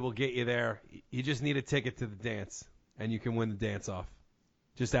 Hopefully we'll get you there. You just need a ticket to the dance, and you can win the dance-off.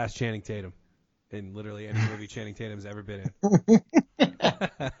 Just ask Channing Tatum in literally any movie Channing Tatum's ever been in.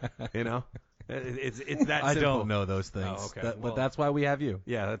 It's that simple. I don't know those things, Oh, okay. but that's why we have you.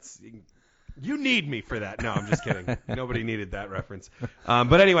 Yeah, you need me for that. No, I'm just kidding. Nobody needed that reference.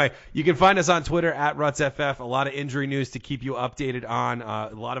 But anyway, you can find us on Twitter at RutsFF. A lot of injury news to keep you updated on. A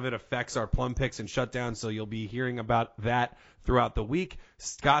lot of it affects our plum picks and shutdowns, so you'll be hearing about that throughout the week.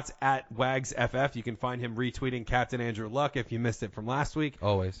 Scott's at WagsFF. You can find him retweeting Captain Andrew Luck if you missed it from last week.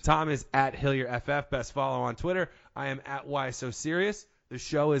 Always. Tom is at HillierFF. Best follow on Twitter. I am at Why So Serious. The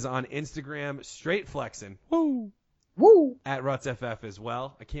show is on Instagram, straight flexing. Woo! Woo! At RutsFF as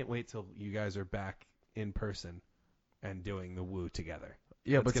well. I can't wait till you guys are back in person and doing the woo together.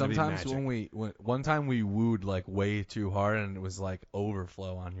 Yeah, That's but sometimes one time we wooed like way too hard and it was like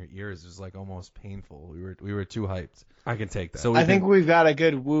overflow on your ears. It was like almost painful. We were too hyped. I can take that. So I think we've got a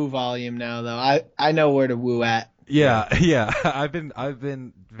good woo volume now, though. I know where to woo at. Yeah. I've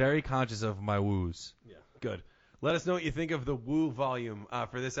been very conscious of my woos. Yeah, good. Let us know what you think of the woo volume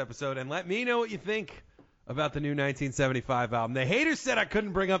for this episode, and let me know what you think about the new 1975 album. The haters said I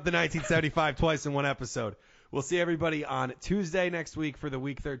couldn't bring up the 1975 twice in one episode. We'll see everybody on Tuesday next week for the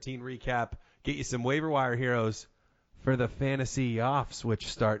Week 13 recap. Get you some waiver wire heroes for the Fantasy Yoffs, which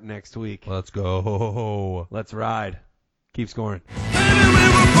start next week. Let's go. Let's ride. Keep scoring. Anyway,